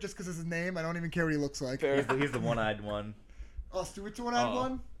Stuart just because it's his name. I don't even care what he looks like. Fair. He's the one-eyed one. Oh, Stuart's the one-eyed Oh.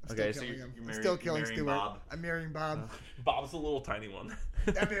 one? I'm Okay, still so killing you're him. I'm marrying- still killing you're marrying Stuart. Bob. I'm marrying Bob. Bob's the little tiny one.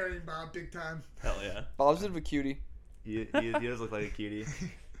 I'm marrying Bob big time. Hell yeah. Bob's a bit of a cutie. He does look like a cutie.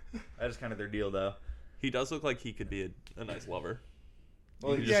 That is kind of their deal, though. He does look like he could be a nice lover.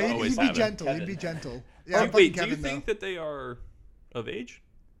 Well, You he just Yeah, always he'd be have him. gentle. He'd Kevin. be gentle. Do Yeah, you- I'm wait, fucking do you Kevin, think though. that they are of age?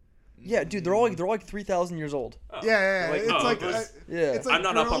 Yeah, dude, they're all like 3,000 years old. Oh. Yeah, Like, it's oh, like okay. Yeah. it's like I'm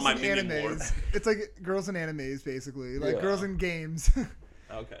not up on girls my in Minion lore. animes. It's like girls in animes, basically. Like Yeah. girls in games.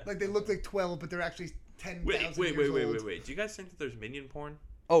 Okay. Like they look like 12, but they're actually 10,000 Wait. years old. Do you guys think that there's minion porn?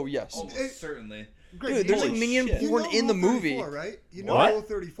 Oh yes. It- certainly. Greg, Dude, there's you like Holy minion shit. porn know in the Rule movie. 34, right? You know What? Rule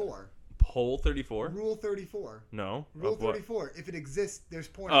 34. Pole 34? Rule 34. No. Rule Of what? 34. If it exists, there's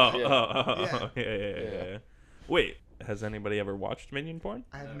porn. Oh, in it. yeah. Yeah. Yeah. Wait, has anybody ever watched minion porn?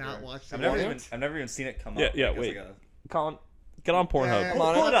 I have not watched it. I've never yet. even seen it come Yeah, up. yeah, because wait. I gotta- Colin, get on Pornhub. Yeah, Come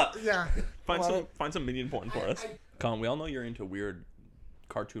on, pull it up. Yeah. Find Come on. some minion porn for us. Colin, we all know you're into weird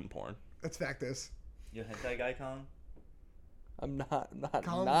cartoon porn. Let's fact this. You a hentai guy, Colin? I'm not.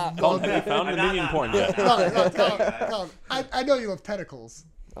 Colin Not. loves Colin, have you found the Not- minion not- porn not- yet? Colin, I know you love tentacles.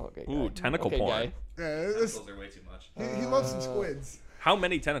 Okay. Ooh, guy. tentacle Okay, porn. guy. Yeah, Those are way too much. he loves some squids. How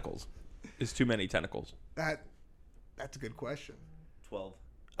many tentacles is too many tentacles? That's a good question. 12.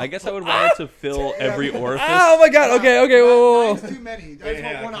 I guess I would want it to fill every orifice. Oh my god. Okay. Okay. Whoa. Nine's too many. I just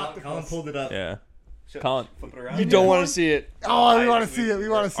want one octopus. pulled it up. Yeah. Colin, Flip it around. You don't want to see it. Oh, we want to see it. We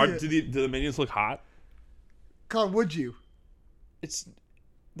want to see are, it. do the minions look hot? Colin, would you?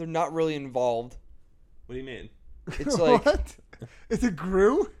 They're not really involved. What do you mean? It's like What? Is it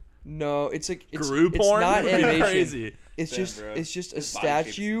Gru? no. It's like it's Gru porn? not That'd be animation. crazy. It's Damn, just bro. it's just a His body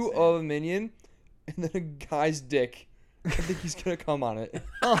shape's statue insane. of a minion, and then a guy's dick. I think he's gonna come on it.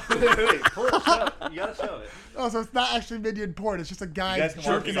 Wait, pull it up. You gotta show it. Oh, so it's not actually minion porn. It's just a guy guys can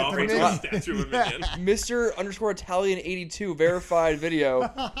jerking work at it the off Into a minion. statue of a Yeah. minion. Mr. Italian 82 verified video.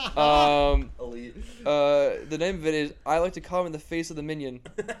 Elite. The name of it is "I like to come in the face of the minion."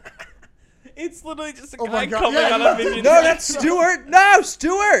 It's literally just a Oh my guy God, coming yeah, out of minion. No, that's Stuart. No,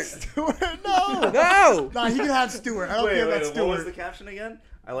 Stuart. Stuart, no. No. Nah, he can have Stuart. I don't Wait, care about what was Stuart. the caption again?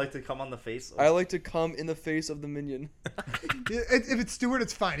 I like to come on the face. I like to come in the face of the minion. If it's Stewart,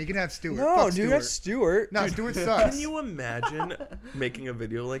 it's fine. He can have Stewart. No, Fuck dude, that's Stewart. No, Stewart sucks. Can you imagine making a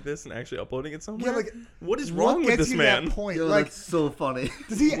video like this and actually uploading it somewhere? Yeah, like, what is what wrong with gets this you man? to that point? Yo, Like, that's so funny.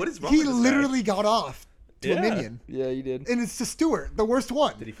 does he? What is wrong He with this guy? literally got off to Yeah. a minion, Yeah, you did. and it's to Stewart, the worst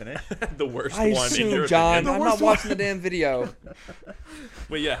one. Did he finish? The worst I one in your assume, John. opinion. I'm worst not watching the damn video.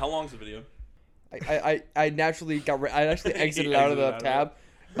 Wait, yeah. How long's the video? I naturally I actually exited He out of the exited out tab.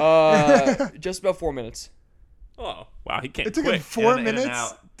 Just about 4 minutes. Oh, wow. He can't It took quit. him 4 In and minutes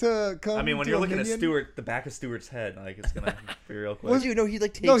out. to come. I mean, when to you're a looking minion. at Stewart, the back of Stewart's head, like it's gonna be real quick. Well, dude, no, he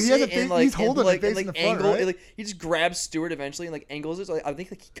like takes No, he has it a face- and like he's holding it like, facing and, like the front, angle. right? And, like he just grabs Stewart eventually and like angles it. So like, I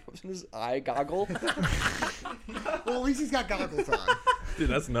think like he comes in his eye goggle. Well, at least he's got goggles on. Dude,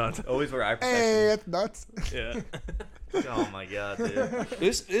 that's nuts. Always wear eye Hey, protection. that's nuts. Yeah. Oh my god, dude.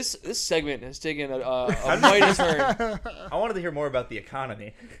 This segment has taken a mighty turn. I wanted to hear more about the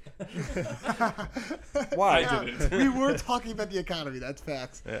economy. Why? I didn't. We were talking about the economy. That's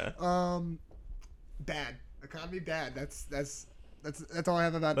facts. Yeah. Bad economy. Bad. That's all I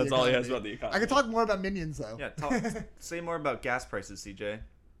have about. That's the all he economy. has about the economy. I could talk more about minions though. Yeah, say more about gas prices, CJ.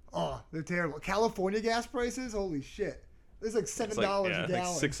 Oh, they're terrible. California gas prices. Holy shit. There's like It's $7 like, a yeah, gallon.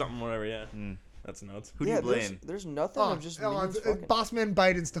 like 6 something, whatever. Yeah. That's nuts. Who do Yeah, you blame? there's nothing. Oh, I'm just oh, minions it's fucking. Bossman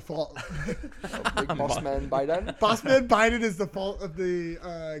Biden's default. Big boss man Biden. Bossman Biden is the fault of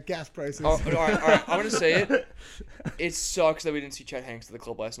the gas prices. Oh, all right. I'm gonna say it. It sucks that we didn't see Chet Hanks at the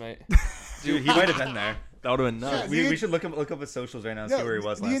club last night. Dude, he might have been there. That would have been nuts. Yeah, We should look up his socials right now and see where he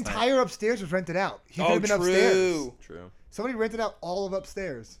was the last entire night. upstairs was rented out. He could Oh, have been upstairs. true. True. Somebody rented out all of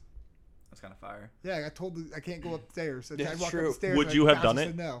upstairs. That's kind of fire. Yeah, I got told I can't go upstairs. So Yeah, I walked true. upstairs. Would and you my have done bouncer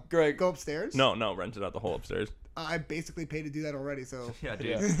it? said no. Greg. Go upstairs? No, rented out the whole upstairs. I basically paid to do that already. So Yeah, dude.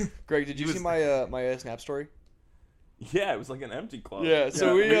 Yeah. Greg, did you was- see my Snap story? Yeah, it was like an empty club. Yeah.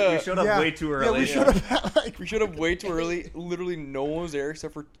 So we we showed up yeah. way too Yeah, early. we should have like We showed up way too early. Literally, no one was there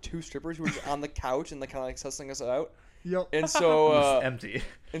except for 2 strippers who were just on the couch and like kind of like sussing us out. Yep. And It so, was empty.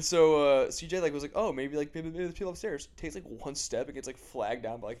 CJ like was like, oh, maybe there's people upstairs. Takes like 1 step and gets like flagged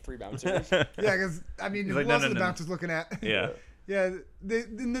down by like 3 bouncers. Yeah, because I mean, He's who like, else no, are the no, no. bouncers looking at? Yeah. Yeah,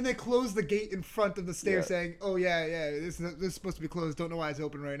 and then they closed the gate in front of the stairs, Yeah. saying, "Oh yeah, this is supposed to be closed. Don't know why it's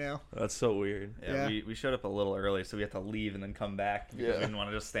open right now." That's so weird. Yeah, Yeah. we showed up a little early, so we had to leave and then come back because Yeah. we didn't want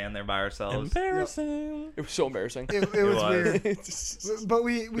to just stand there by ourselves. Embarrassing. It was so embarrassing. It was was. weird. It's- But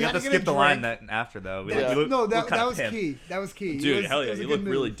we We had had to get skip a the line drink. that after though. We, That- we look- no, look that kinda was pimp. key. That was key. Dude, It was, hell it yeah. was a You good look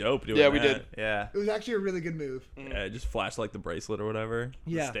really move. dope doing Yeah, we that. did. Yeah. It was actually a really good move. Yeah, just flash like the bracelet or whatever.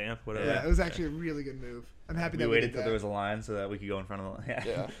 Yeah. The stamp, whatever. Yeah, it was actually a really good move. I'm happy We that waited did till that. there was a line so that we could go in front of the line.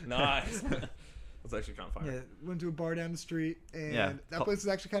 yeah. Nice. That's actually kind of fire. Yeah, went to a bar down the street, and Yeah. that place is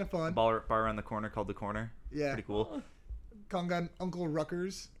actually kind of fun. Bar around the corner called the Corner. Yeah, Pretty cool. Congan Uncle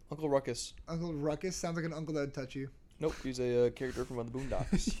Ruckers. Uncle Ruckus. Uncle Ruckus sounds like an uncle that would touch you. Nope, he's a character from the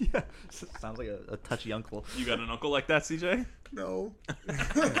Boondocks. Yeah. Sounds like a touchy uncle. You got an uncle like that, CJ? No.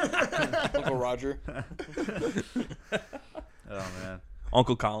 Uncle Roger. Oh man.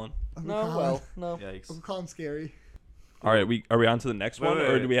 Uncle Colin. Uncle No, Colin. well, no. Yikes. Uncle Colin's scary. All right, are we on to the next Wait, one, wait,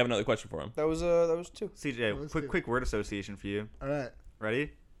 or wait. do we have another question for him? That was 2. CJ, Those quick two. quick word association for you. All right,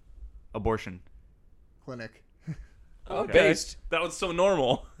 Ready? Abortion. clinic. Okay. Based. That was so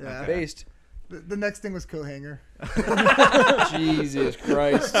normal. Yeah. Based. The next thing was co-hanger. Jesus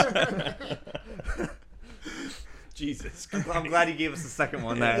Christ. Jesus. I'm glad you gave us the second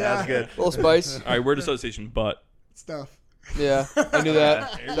one. That Yeah. was good. Little spice. All right, word association, but. Stuff. Yeah, I knew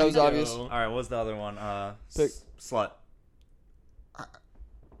that. There That was you obvious. go. All right, what was the other one? Pick. Slut.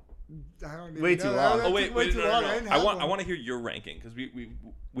 I don't even Way know. too long. That Oh took wait, way wait, too no, long. no, I no. didn't I have want one. to hear your ranking because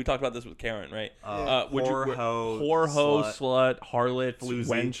we talked about this with Karen, right? Whore, hoe, slut, harlot, Floozy.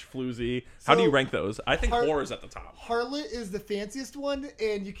 wench, floozy. How do you So, rank those? I think har- whore is at the top. Harlot is the fanciest one,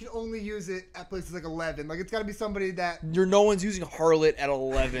 and you can only use it at places like 11. Like, it's got to be somebody that. No one's using harlot at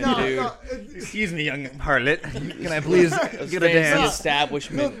 11, No, dude. no, Excuse me, young harlot. Can I please That's get a fancy dance?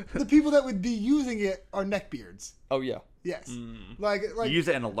 establishment. no, the people that would be using it are neckbeards. Oh yeah. Yes. Mm. Like You use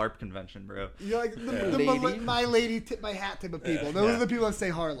it in a LARP convention, bro. you're like the Lady. my lady tip my hat type of people. Those Yeah. are the people that say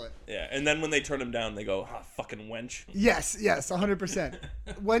harlot. Yeah, and then when they turn him down, they go, "Ah, fucking wench." Yes, 100%.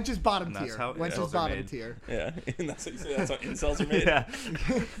 Wench is bottom And that's tier. how Wench incels is are bottom made. tier. Yeah, and that's how you say that's how incels are made. Yeah.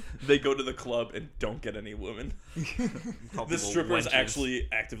 They go to the club and don't get any women. Call The people strippers wenches. actually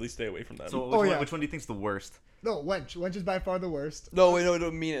actively stay away from them. So Oh, yeah. which one do you think's the worst? No, wench. Wench is by far the worst. No, wait, no,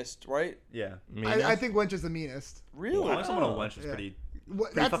 the meanest, right? Yeah. I think wench is the meanest. Really? Calling someone a Wow. wench is Yeah. pretty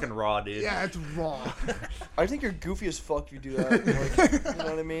That's- fucking raw, dude. Yeah, it's raw. I think you're goofy as fuck if you do that. Like, you know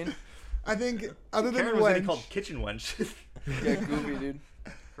what I mean? I think other than Karen was getting wench, called kitchen wench. Yeah, goofy, dude.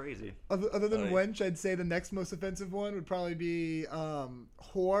 Crazy. other than Funny. wench, I'd say the next most offensive one would probably be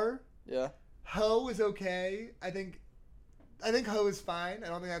whore. Yeah. Hoe is okay. I think hoe is fine. I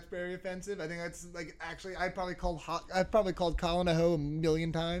don't think that's very offensive. I think that's like actually I've probably called Colin a hoe a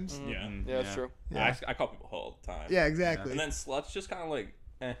million times. Yeah. Yeah, that's true. Yeah. I call people hoe all the time. Yeah, exactly. And then sluts just kind of like,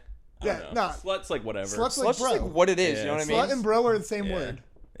 I Yeah, don't know. nah. Sluts like whatever. Slut's So like that's just bro. like what it is. Yeah, You know what I Slut mean? and bro are the same Yeah. word.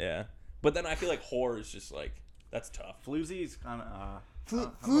 Yeah. But then I feel like whore is just like, that's tough. Floozy's kind of.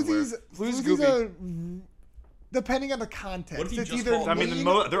 Floozy's goofy. are depending on the context. What if you it's just either call- I mean,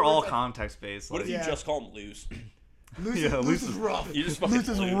 mean they're all or it's context based. What if Yeah. you just call them loose? loose, Yeah, loose loose is is- rough. You just fucking Loose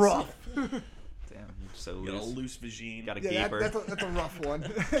is loose. rough. Damn, you're so You got a loose. loose vagine. Got a Yeah, gaper. that's a rough one.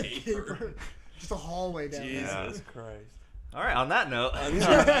 Gaper. Just a hallway down Jesus there. Christ. All right. On that note,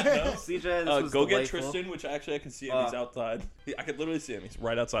 No. CJ, this was Go get delightful. Tristan, which actually I can see him. He's outside. I could literally see him. He's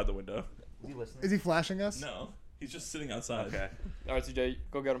right outside the window. Is he flashing us? No, he's just sitting outside. Okay. All right, CJ,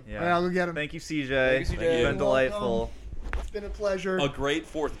 go get him. Yeah. All right, I'll go get him. Thank you, CJ. Thank you, CJ. It's You're been delightful. It's been a pleasure. A great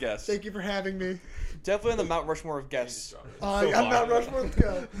fourth guest. Thank you for having me. Definitely on the Mount Rushmore of guests. I'm far. not Rushmore. Let's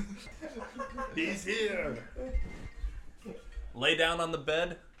go. He's here. Lay down on the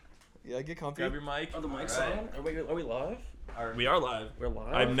bed. Yeah, get comfy. Grab your mic. The mic's on? Are we live? We are live. We're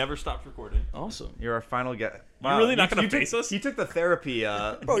live. I've never stopped recording. Awesome. You're our final guest. You're really not gonna you took- face us? You took the therapy.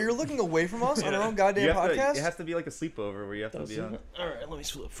 Bro, you're looking away from us on our own you goddamn have to, podcast? it has to be like a sleepover where you have to be on. All right, let me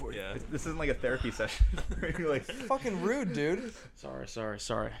flip for you. Yeah. This isn't like a therapy session. where you're like, Fucking rude, dude. Sorry.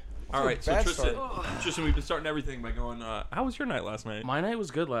 All right, so bad Tristan, we've been starting everything by going. How was your night last night? My night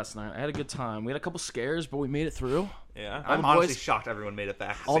was good last night. I had a good time. We had a couple scares, but we made it through. Yeah. I'm the honestly boys- shocked everyone made it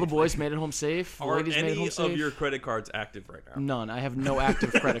back. All the boys made it home safe. The Are ladies made it home any safe. of your credit cards active right now? None. I have no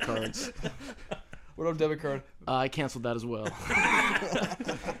active credit cards. What up, debit card? I canceled that as well.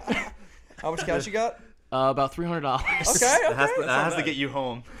 How much cash you got? About $300. Okay, That has, okay. to, that has to get you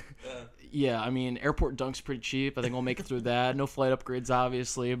home. Yeah, I mean, airport dunk's pretty cheap. I think we'll make it through that. No flight upgrades,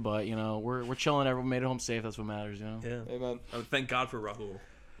 obviously, but you know, we're chilling. Everyone made it home safe. That's what matters, you know. Yeah. Amen. Thank God for Rahul.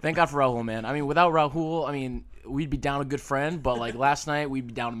 Thank God for Rahul, man. I mean, without Rahul, I mean, we'd be down a good friend, but like last night, we'd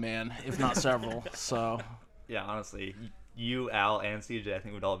be down a man, if not several. So, Yeah, honestly, you, Al, and CJ, I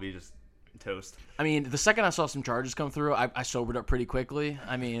think would all be just toast. I mean, the second I saw some charges come through, I sobered up pretty quickly.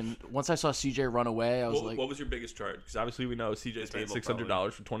 I mean, once I saw CJ run away, I was like, What was your biggest charge? Because obviously we know CJ spent table,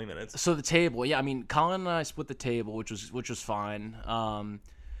 $600 for 20 minutes. so the table, yeah. I mean, Colin and I split the table, which was fine. I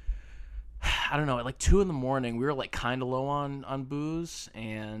don't know. At like 2 a.m, we were like kind of low on booze,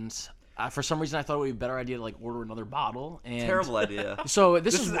 and for some reason I thought it would be a better idea to like order another bottle. And Terrible idea. So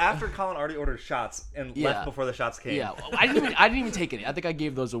This is after Colin already ordered shots and Yeah. left before the shots came. Yeah, I didn't even take any. I think I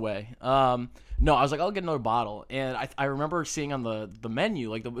gave those away. No, I was like, I'll get another bottle, and I remember seeing on the menu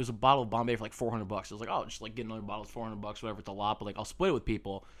like there was a bottle of Bombay for like $400. I was like, oh, just like get another bottle, it's $400, whatever. It's a lot, but like I'll split it with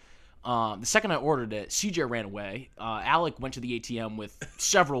people. The second I ordered it, CJ ran away. Alec went to the ATM with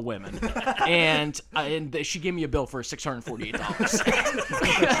several women, and she gave me a bill for $648.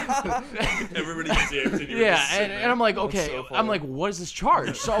 Everybody gets the and you're Yeah, just sitting and there. I'm like, okay. so funny. I'm like, what is this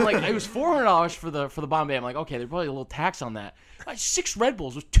charge? So I'm like, it was $400 for the Bombay. I'm like, okay, there's probably a little tax on that. 6 Red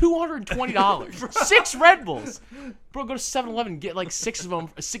Bulls was $220. 6 Red Bulls, bro. Go to 7-Eleven, get like 6 of them.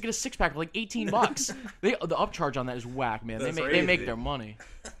 Get a 6-pack for like $18. The upcharge on that is whack, man. That's They make crazy. their money.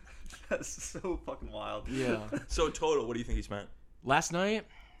 That's so fucking wild. Yeah. So total, what do you think he spent? Last night,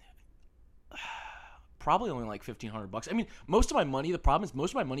 probably only like $1,500. I mean, most of my money. The problem is most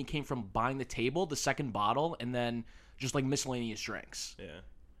of my money came from buying the table, the second bottle, and then just like miscellaneous drinks. Yeah.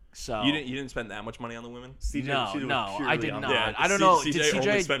 So You didn't spend that much money on the women? CJ, No, she was no, purely I did on not. that. Yeah, I don't know. CJ Did only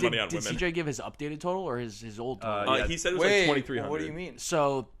CJ spent money on did women. CJ give his updated total or his old total? Yeah. He said it was Wait, like 2,300. what do you mean?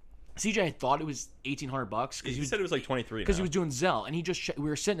 So CJ thought it was $1,800 because He said it was like 23. because he was doing Zelle, and he just we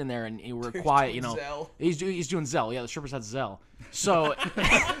were sitting in there and we were quiet, you know. Zelle. He's doing Zelle. Yeah, the strippers had Zelle. So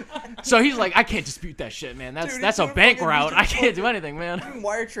so he's like, I can't dispute that shit, man. That's Dude, that's he's a bank doing route. fucking- I can't do anything, man.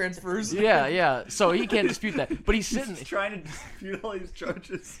 Wire transfers. Yeah. So he can't dispute that. But he's sitting. He's trying to dispute all these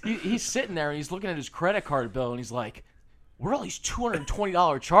charges. He's sitting there and he's looking at his credit card bill and he's like, "What are all these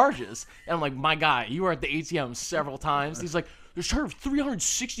 $220 charges?" And I'm like, "My guy, you were at the ATM several times." He's like, "There's charge of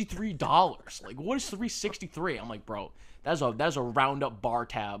 $363." Like, what is $363? I'm like, "Bro, that's a roundup bar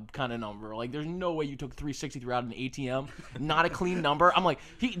tab kind of number. Like, there's no way you took 363 out of an ATM, not a clean number. I'm like,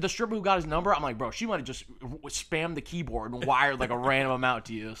 the stripper who got his number, I'm like, bro, she might have just spammed the keyboard and wired like a random amount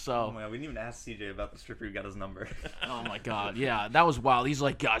to you. So, Oh my god, we didn't even ask CJ about the stripper who got his number. oh my god, yeah, that was wild. He's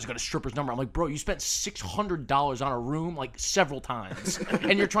like, guys, got a stripper's number. I'm like, bro, you spent $600 on a room like several times,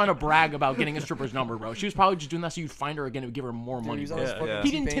 and you're trying to brag about getting a stripper's number, bro. She was probably just doing that so you'd find her again and give her more money. he's on Bro. his fucking yeah.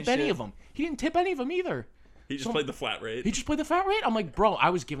 He didn't T-Pain tip any shit. of them. He didn't tip any of them either. He just played the flat rate. He just played the flat rate. I'm like, bro, I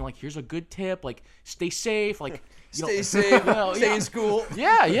was giving like, here's a good tip, like, stay safe, like, you Stay know, safe. you know, Stay yeah. in school.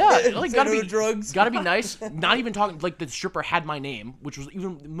 Yeah, like Say gotta no be to drugs. Gotta be nice. Not even talking like the stripper had my name, which was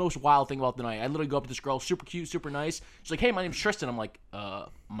even the most wild thing about the night. I literally go up to this girl, super cute, super nice. She's like, "Hey, my name's Tristan." I'm like,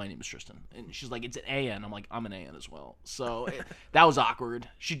 my name is Tristan," and she's like, "It's an AN." I'm like, "I'm an AN as well." So that was awkward.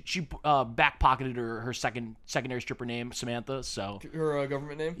 She back pocketed her secondary stripper name, Samantha. So Her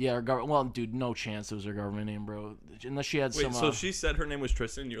government name? yeah, her government. Well, dude, no chance it was her government name, bro. Unless she had Wait, some. so she said her name was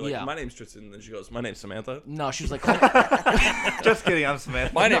Tristan. You're like, yeah. my name's Tristan. And then she goes, my name's Samantha. No, she was like. Just kidding, I'm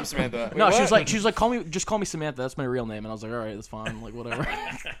Samantha. My name's Samantha. Wait, No, what? she was like, call me Samantha. That's my real name. And I was like, all right, that's fine. Like, whatever.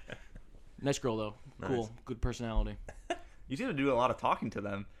 Nice girl though. Cool, good personality. You seem to do a lot of talking to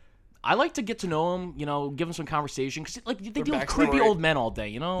them. I like to get to know them. You know, give them some conversation because like they deal with backstory. creepy old men all day.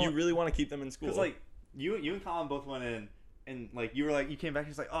 You know. You really want to keep them in school. Because, like, you and Colin both went in, and, like, you were like, you came back,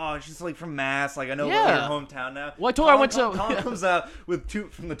 she's like, oh, she's, like, from Mass. Like, I know Yeah. your hometown now. Well, I told her I went to- Colin comes out with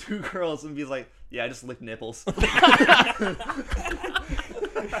from the two girls and be like, yeah, I just licked nipples.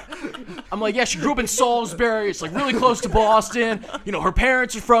 I'm like, yeah, she grew up in Salisbury. It's like really close to Boston. You know, her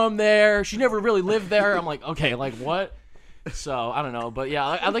parents are from there. She never really lived there. I'm like, okay, like what? So I don't know, but yeah,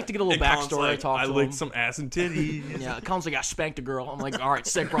 I like to get a little And Colin's backstory. like, I talk I to licked him. some ass and titties. Yeah, Colin's like, I spanked a girl. I'm like, all right,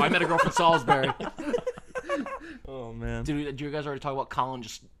 sick, bro. I met a girl from Salisbury. Oh man. Did you guys already talk about Colin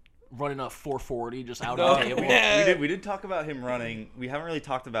just running a 440 just out No. on the table? Yeah. we did talk about him running. We haven't really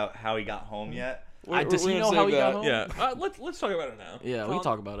talked about how he got home yet. Does he We're know gonna how save he got that. home? Yeah. Let's talk about it now. Yeah, we Colin, can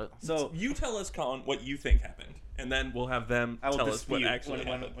talk about it. So You tell us, Colin, what you think happened, and then we'll have them I will tell us what dispute actually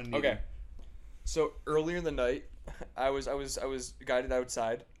happened. when Okay. So earlier in the night, I was guided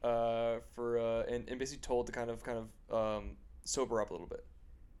outside and basically told to kind of sober up a little bit.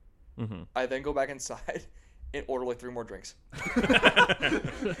 Mm-hmm. I then go back inside and order like 3 more drinks. I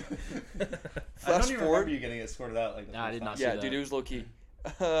don't Fast even forward. remember you getting it sorted out like this. Nah, I did not see Yeah, that. dude, it was low key.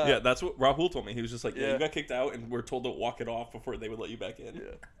 Yeah, that's what Rahul told me. He was just like, yeah, Yeah. you got kicked out, and we're told to walk it off before they would let you back in. Yeah.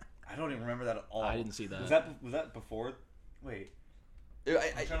 I don't even remember that at all. I didn't see that. Was that before? Wait. I'm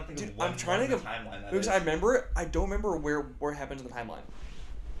trying to think Dude, of when, I'm trying to when think the of timeline that because is. I remember it. I don't remember where it happens in the timeline.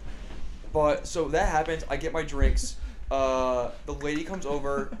 But so that happens. I get my drinks. The lady comes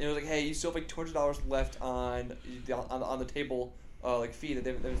over and it was like, "Hey, you still have like $200 left on the table, like fee that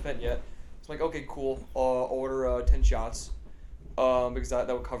they haven't spent yet." So I'm like, "Okay, cool. I'll order 10 shots, because that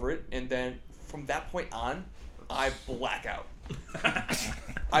would cover it." And then from that point on, I black out.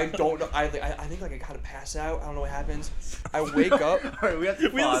 I don't know. I think like I kind of pass out. I don't know what happens. I wake up. All right, we have to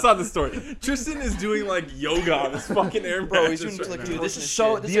We just pause. saw the story. Tristan is doing like yoga on this fucking air Bro, he's mattress doing right like now. dude, This is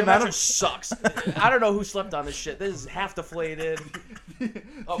so. This The amount mattress sucks. I don't know who slept on this shit. This is half deflated.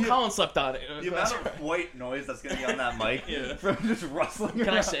 Oh, Colin slept on it. The amount of white noise that's gonna be on that mic Yeah. from just rustling. Can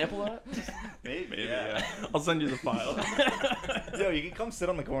I around. sample that? Maybe. Maybe, Yeah. yeah. I'll send you the file. Yo, you can come sit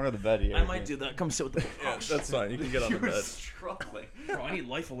on the corner of the bed here. I might do that. Come sit with the. Yeah, that's fine. You can get on the You were bed. struggling. Bro, I need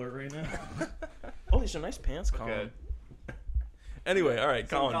life alert right now. Oh, these are nice pants, Colin. Okay. Anyway, all right,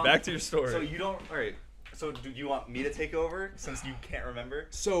 So, Colin, back to your story. So you don't. All right. So do you want me to take over since you can't remember?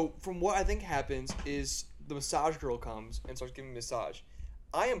 So from what I think happens is the massage girl comes and starts giving me a massage.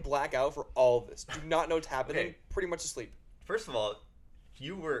 I am black out for all of this. Do not know what's happening. Okay. Pretty much asleep. First of all,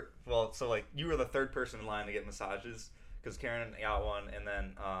 you were you were the third person in line to get massages because Karen got one and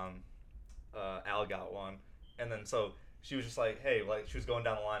then Al got one, and then so she was just like, hey, like she was going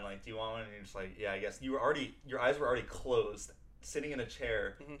down the line like, do you want one? And you're just like, yeah, I guess. Your eyes were already closed, sitting in a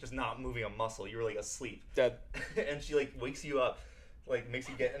chair, just not moving a muscle. You were like asleep. Dead. And she like wakes you up, like makes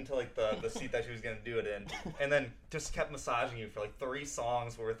you get into like the seat that she was gonna do it in, and then just kept massaging you for like 3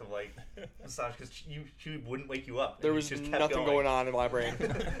 songs worth of like massage because she wouldn't wake you up. There And you was just kept nothing going on in my brain.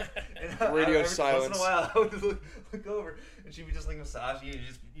 And Radio every silence. Once in a while, I would look over, and she'd be just like massaging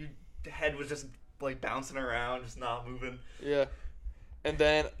you. Your head was just like bouncing around, just not moving. Yeah. And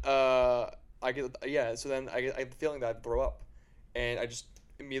then So then I get the feeling that I'd throw up, and I just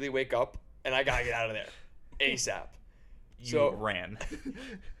immediately wake up and I gotta get out of there, ASAP. You So- ran.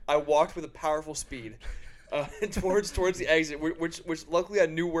 I walked with a powerful speed towards the exit, which luckily I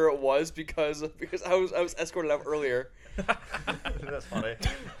knew where it was because I was escorted out earlier. That's funny.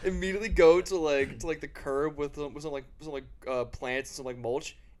 Immediately go to the curb with some plants and some like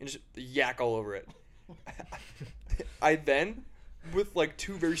mulch and just yak all over it. I then, with like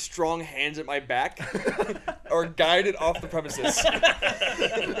two very strong hands at my back, are guided off the premises.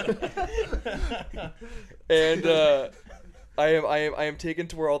 And I am taken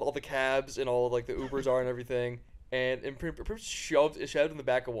to where all the cabs and all like the Ubers are and everything, and shoved in the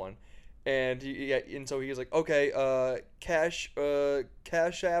back of one. And so he was like, okay, cash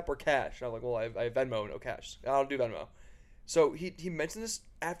app or cash? And I'm like, well, I have Venmo, no cash. I don't do Venmo. So he mentioned this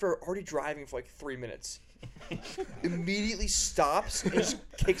after already driving for like 3 minutes. Immediately stops and just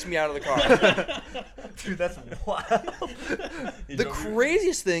kicks me out of the car. Dude, that's wild. The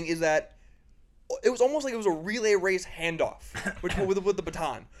craziest thing is that it was almost like it was a relay race handoff with the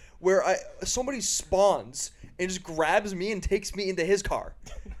baton, where somebody spawns and just grabs me and takes me into his car.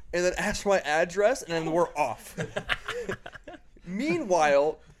 And then asks for my address, and then we're off.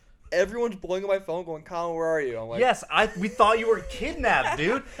 Meanwhile, everyone's blowing up my phone going, Colin, where are you? I'm like, Yes, we thought you were kidnapped,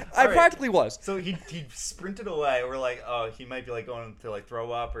 dude. I All right. practically was. So he sprinted away. We're like, oh, he might be like going to like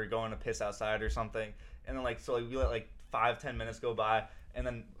throw up or going to piss outside or something. And then we let like 5-10 minutes go by, and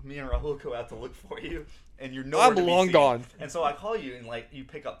then me and Rahul go out to look for you, and you're nowhere I'm to be long seen. gone. And so I call you, and like you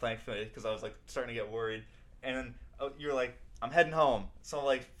pick up thankfully because I was like starting to get worried. And then you're like, I'm heading home. So I'm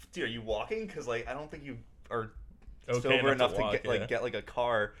like, dude, are you walking? Because like I don't think you are Okay sober enough walk, to get like a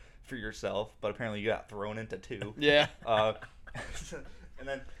car for yourself. But apparently you got thrown into two. Yeah. And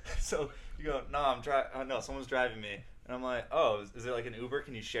then so you go, no, someone's driving me. And I'm like, oh, is there like an Uber?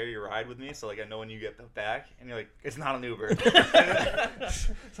 Can you share your ride with me so like I know when you get back? And you're like, it's not an Uber.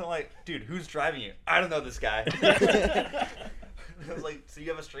 So I'm like, dude, who's driving you? I don't know this guy. I was like, so you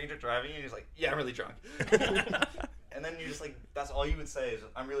have a stranger driving you? And he's like, yeah, I'm really drunk. And then you just like, that's all you would say is,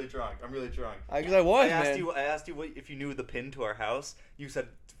 I'm really drunk. I'm really drunk. Because I was, I man. asked you if you knew the pin to our house. You said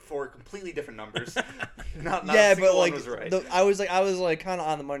 4 completely different numbers. not Yeah, a single but like one was right. I was kind of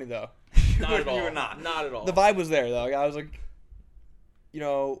on the money though. Not at all. You were not. Not at all. The vibe was there though. I was like, and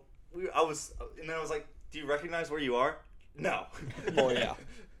then I was like, do you recognize where you are? No. well, yeah.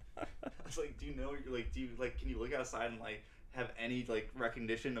 I was like, do you know? Can you look outside and like have any like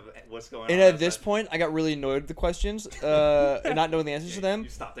recognition of what's going on? And at outside? this point, I got really annoyed with the questions and not knowing the answers to them. You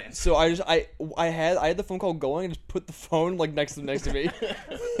stopped answering. So I had the phone call going and just put the phone like next to me.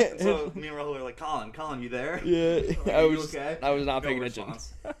 So me and Rahul were like, Colin, you there? Yeah, Like, I "Are you was okay?" I was not No paying attention.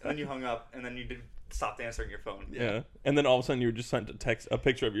 response. And then you hung up, and then you stopped answering your phone. Yeah. And then all of a sudden you were just sent a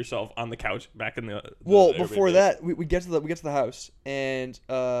picture of yourself on the couch back in the Well, the before Airbnb. that, we get to the house, and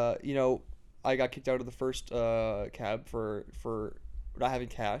I got kicked out of the first cab for not having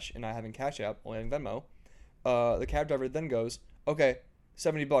cash and not having Cash App, only having Venmo. The cab driver then goes, okay,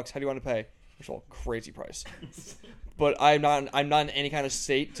 $70. How do you want to pay? First of all, crazy price. But I'm not in any kind of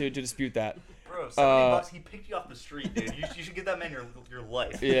state to dispute that. Bro, $70. He picked you off the street, dude. You should give that man your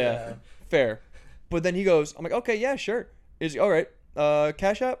life. Yeah, fair. But then he goes, I'm like, okay, yeah, sure. Is he all right?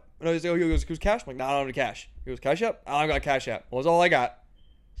 Cash App? No, he goes, cash? I'm like, no, I don't have any cash. He goes, Cash App? I don't got Cash App. Well, that's all I got.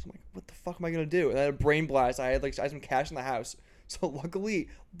 So I'm like, what the fuck am I gonna do? And then a brain blast. I had some cash in the house. So luckily,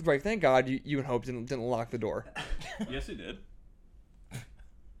 right, thank God you and Hope didn't lock the door. Yes, he did.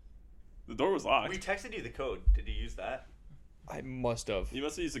 The door was locked. We texted you the code. Did you use that? I must have. You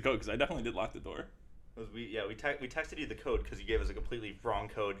must have used the code because I definitely did lock the door. We texted you the code because you gave us a completely wrong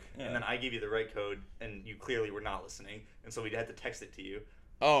code, Yeah. and then I gave you the right code, and you clearly were not listening, and so we had to text it to you.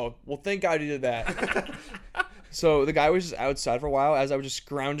 Oh, well, thank God you did that. So the guy was just outside for a while as I was just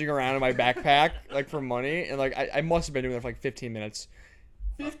scrounging around in my backpack like for money, and like I must have been doing that for like 15 minutes.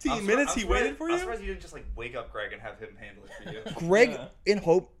 15 minutes he waited for I was you? surprised you didn't just like wake up Greg and have him handle it for you. Greg Yeah. and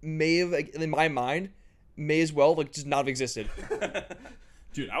Hope may have, like, in my mind, may as well like just not have existed.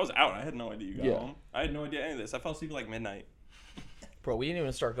 Dude, I was out. I had no idea you got Yeah. home. I had no idea any of this. I fell asleep at like midnight. Bro, we didn't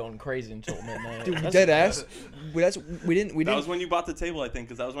even start going crazy until midnight. Dude, That's- dead ass. We That didn't. was when you bought the table, I think,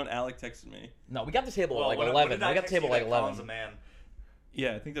 because that was when Alec texted me. No, we got the table Well, at like when 11. did I We got the text table you like that 11. Colin's a man.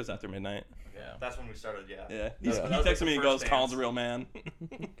 Yeah, I think that was after midnight. Yeah. That's when we started. Yeah. Yeah. Yeah. He That was, like, texted the me and first goes, Colin's a dance. real man.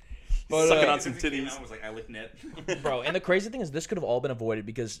 But, Sucking on As some soon as he came titties. out, I was like, I licked it. Bro, and the crazy thing is this could have all been avoided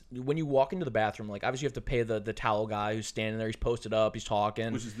because when you walk into the bathroom, like obviously you have to pay the towel guy who's standing there, he's posted up, he's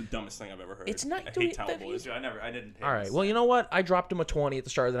talking. Which is the dumbest thing I've ever heard. It's not I doing hate towel that boys. Dude, I didn't pay. All right. this. Well, you know what? I dropped him a 20 at the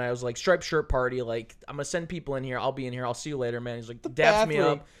start of the night. I was like, striped shirt party. Like, I'm going to send people in here. I'll be in here. I'll see you later, man. He's like, daps me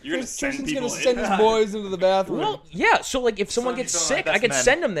up. You're gonna send Tristan's people gonna in? send his boys into the bathroom. Well, yeah. So, like, if someone you gets sound like sick, best I could men.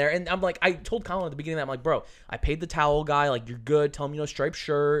 send him there. And I'm like, I told Colin at the beginning that I'm like, bro, I paid the towel guy. Like, you're good. Tell him, striped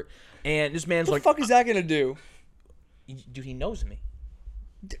shirt. And this man's What like, the fuck is that gonna do? dude, he knows me.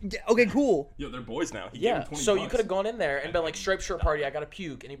 Okay, cool. Yo, they're boys now. He gave Yeah. him 20 So you bucks. could have gone in there and been like, striped shirt party, I got to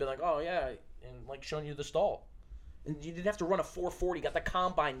puke, and he'd been like, oh yeah, and like showing you the stall. And you didn't have to run a 440. Got the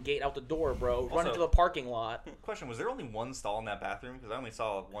combine gate out the door, bro. Run into the parking lot. Question: was there only one stall in that bathroom? Because I only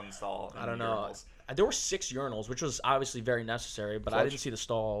saw one stall. In I don't the know. urinals. There were 6 urinals, which was obviously very necessary, but I didn't see the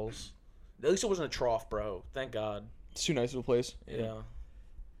stalls. At least it wasn't a trough, bro. Thank God. It's too nice of a place. Yeah. All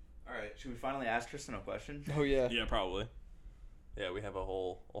right, should we finally ask Tristan a question? Oh yeah. Yeah, probably. Yeah, we have a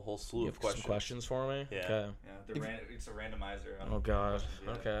whole slew You of have questions. some questions for me? Yeah. Okay. Yeah, it's a randomizer. Oh God.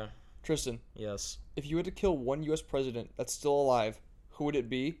 Yeah. Okay. Tristan, Yes. if you had to kill one U.S. president that's still alive, who would it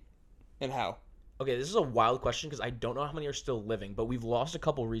be, and how? Okay, this is a wild question because I don't know how many are still living, but we've lost a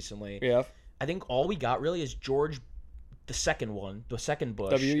couple recently. Yeah. I think all we got really is George, the second one, the second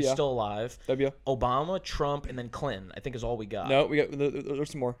Bush, W, is yeah. still alive. W. Obama, Trump, and then Clinton. I think is all we got. No, we got. There's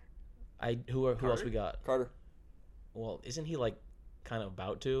some more. Who else we got? Carter. Well, isn't he like kind of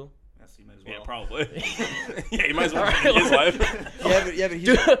about to? Yes, you might as well. Yeah, probably. Yeah, you might as well. All right, Be his life. Yeah, but he's.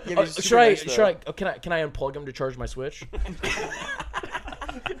 Dude, Yeah, but he's super should I? nice, though. Should I? Can I unplug him to charge my Switch?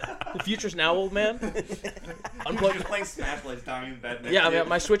 The future's now, old man. Unplug. Just playing Smash Blades down in bed. Yeah, I mean,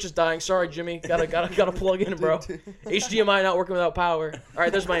 my Switch is dying. Sorry, Jimmy. Gotta plug in, bro. HDMI not working without power. All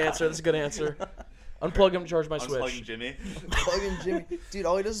right, there's my answer. That's a good answer. Unplug him to charge my Unplugging Switch. Jimmy. Plugging Jimmy. Dude,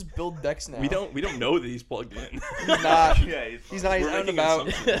 all he does is build decks now. We don't know that he's plugged in. He's not. Yeah, He's not. He's We're out and making about.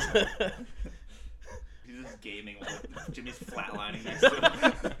 assumptions. He's just gaming while Jimmy's flatlining next to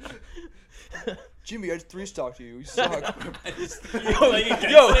him. Jimmy, I just 3-stocked you. You suck.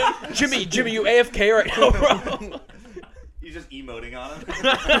 Yo, Jimmy, you AFK right now, bro? He's just emoting on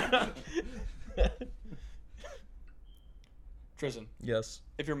him. Tristan, Yes.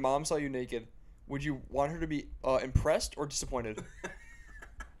 if your mom saw you naked, would you want her to be impressed or disappointed?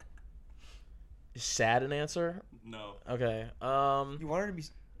 Is sad an answer? No, Okay. You want her to be.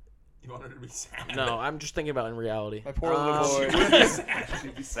 you want her to be sad. No, I'm just thinking about in reality. My poor little boy.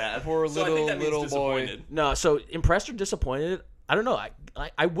 She'd be sad. Poor So I think that means little boy. disappointed. No, so impressed or disappointed? I don't know.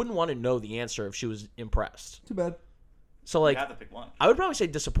 I wouldn't want to know the answer if she was impressed. Too bad. So You like, have to pick one. I would probably say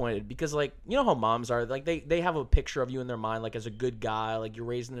disappointed because like you know how moms are like they have a picture of you in their mind like as a good guy, like you're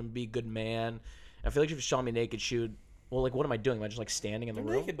raising them to be a good man. I feel like if you saw me naked, she would. Well, like what am I doing? Am I just like standing in the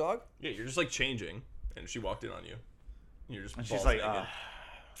You're room? naked, dog. Yeah, you're just like changing, and she walked in on you. And you're just. And she's balls like, naked.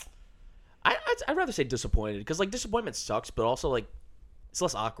 I'd rather say disappointed because like disappointment sucks, but also like it's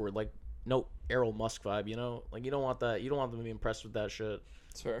less awkward. Like no Errol Musk vibe, you know? Like you don't want that. You don't want them to be impressed with that shit.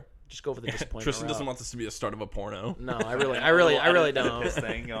 It's fair. Just go for the disappointment. Tristan doesn't route. want this to be a start of a porno. No, I really don't. This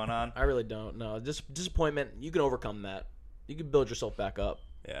thing going on. I really don't. No, disappointment. You can overcome that. You can build yourself back up.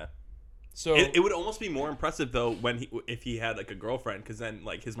 Yeah. So It would almost be more impressive though if he had like a girlfriend, because then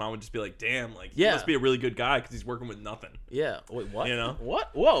like his mom would just be like, "Damn, like he Yeah. must be a really good guy because he's working with nothing." Yeah. Wait, what? You know?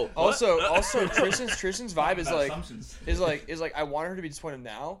 What? Whoa. also Tristan's vibe is like Assumptions. is like I want her to be disappointed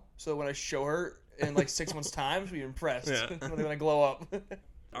now, so when I show her in like 6 months' time, she'll be impressed Yeah. when I glow up.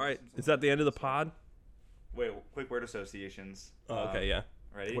 All right, is that the end of the pod? Wait, quick word associations. Oh, okay, yeah.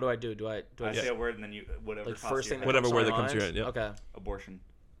 Ready? What do I do? Do I I say a word and then you whatever. like pops first to thing your that head. Whatever comes word to that my comes to your mind? head, yep. Okay. Abortion.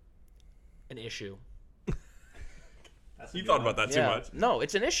 An issue. That's a You good thought one. about that too Yeah. much. No,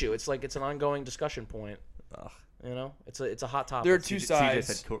 it's an issue. It's like it's an ongoing discussion point. Ugh. You know, it's a hot topic. There are two CJ sides.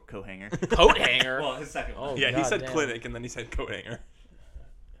 said coat hanger. coat hanger. Well, his second one. Oh, Yeah, he God said damn. clinic and then he said coat hanger.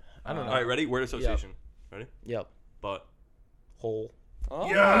 I don't know. All right, ready? Word association. Ready? Yep. But Hole. Oh.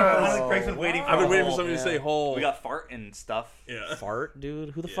 Yeah, Greg's been waiting for I've been a waiting for whole- somebody to say hole. We got fart and stuff. yeah. Fart, dude.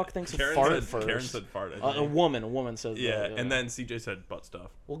 Who the Yeah. fuck thinks of Karen fart said, first? Karen said fart. I A think. woman. A woman says Yeah, that. and then CJ said butt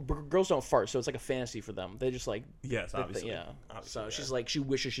stuff. well, girls don't fart, so it's like a fantasy for them. They just like Yes, they- obviously. yeah. Obviously, So yeah. she's like she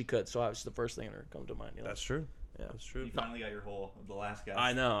wishes she could. So obviously the first thing that come to mind. You know? That's true. Yeah. That's true. You finally got your hole of the last guy.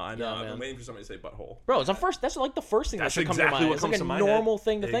 I know. Yeah, I've man. been waiting for somebody to say butthole. Bro, it's the first. That's like the first thing That's that should come to exactly mind. what It's comes like to a my normal head.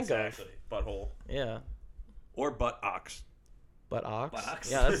 thing to Exactly. think Butthole. of. Yeah. Or butt ox. But ox.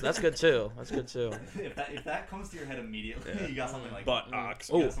 Buttocks. Yeah, that's good too. That's good too. If that comes to your head immediately, Yeah. you got something like Butt ox.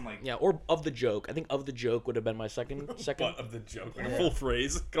 Oh, some, like- yeah, or of the joke. I think of the joke would have been my second. Butt of the joke. Like Yeah. a full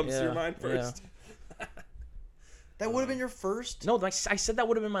phrase comes to Yeah, your mind yeah. first. That would have been your first. No, I said that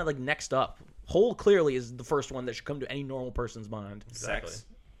would have been my like next up. Hole clearly is the first one that should come to any normal person's mind. Exactly. Sex.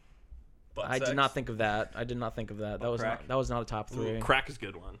 Butt I sex. did not think of that. I did not think of that. That was crack. not a top three. Ooh, crack is a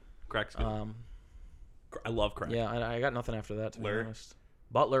good one. Crack's good. I love crack. Yeah, I got nothing after that. To be Butler. honest.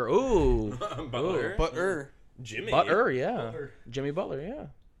 Butler. Ooh. Butler. But Jimmy. Butler. Yeah. Butler. Jimmy Butler. Yeah.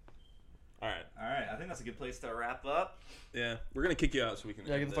 All right. All right, I think that's a good place to wrap up. Yeah, we're gonna kick you out so we can.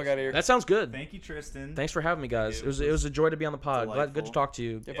 Yeah, end get the this. fuck out of here. That sounds good. Thank you, Tristan. Thanks for having me, guys. It It was a joy to be on the pod. Glad, good to delightful. talk to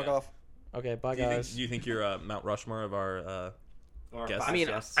you. Get fuck Yeah. off. Okay, bye Do guys. you think you're Mount Rushmore of our Or guests? five I mean,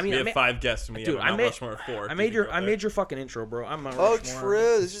 guests. I mean, we I have made- 5 guests and we Dude, have a I Mount made- Rushmore of 4. I Do made you your think I you're made up your fucking intro, bro. I'm Mount Oh, Rushmore.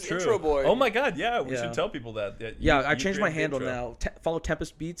 true. This is there? intro boy. Oh my God, yeah. We Yeah. should tell people that. Yeah, I you changed my created the handle intro. now. Follow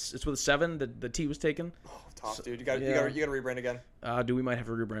Tempest Beats. It's with a 7. The T was taken. Tough, dude. You got Yeah. you got to rebrand again. Dude, we might have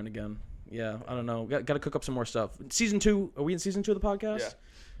to rebrand again. Yeah, I don't know. Got to cook up some more stuff. Season 2. Are we in season 2 of the podcast?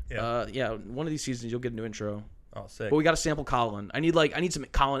 Yeah. One of these seasons you'll get a new intro. Oh, sick. But we got to sample Colin. I need some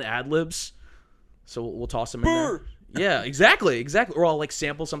Colin ad libs. So we'll toss them in there. Yeah, exactly. Or I'll like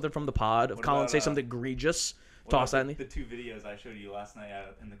sample something from the pod of What Colin about, say something egregious. What Toss about that in. the 2 videos I showed you last night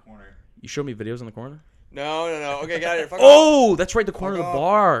out in the corner. You showed me videos in the corner. No. Okay, get out of here. Fuck off. Oh, that's right, the corner Fuck of the off.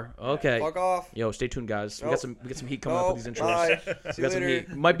 bar. Okay. Fuck off. Yo, stay tuned, guys. We Nope. got some heat coming up with these intros. Bye. See We you got some later. heat.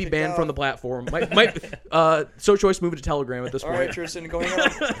 Might be Kicked banned out. from the platform. Might So Choice moving to Telegram at this All point. right, Tristan, going on.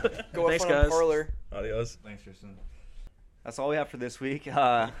 Go Thanks, have fun guys. on Parlor. Adios. Thanks, Tristan. That's all we have for this week.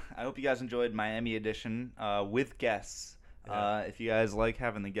 I hope you guys enjoyed Miami edition with guests. If you guys like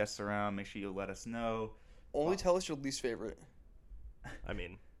having the guests around, make sure you let us know. Only tell us your least favorite. I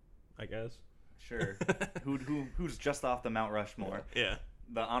mean, I guess. Sure. Who's just off the Mount Rushmore? Yeah.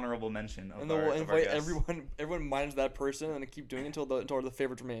 The honorable mention of And then our, we'll of our invite guests. everyone minus that person and keep doing it until the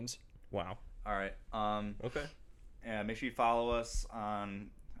favorite remains. Wow. All right. Okay. Yeah, make sure you follow us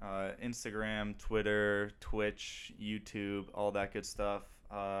on Instagram, Twitter, Twitch, YouTube, all that good stuff.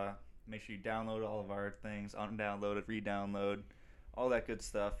 Make sure you download all of our things, undownload it, re-download, all that good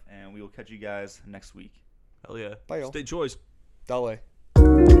stuff, and we will catch you guys next week. Hell yeah. Bye, y'all. Stay choice. Dale.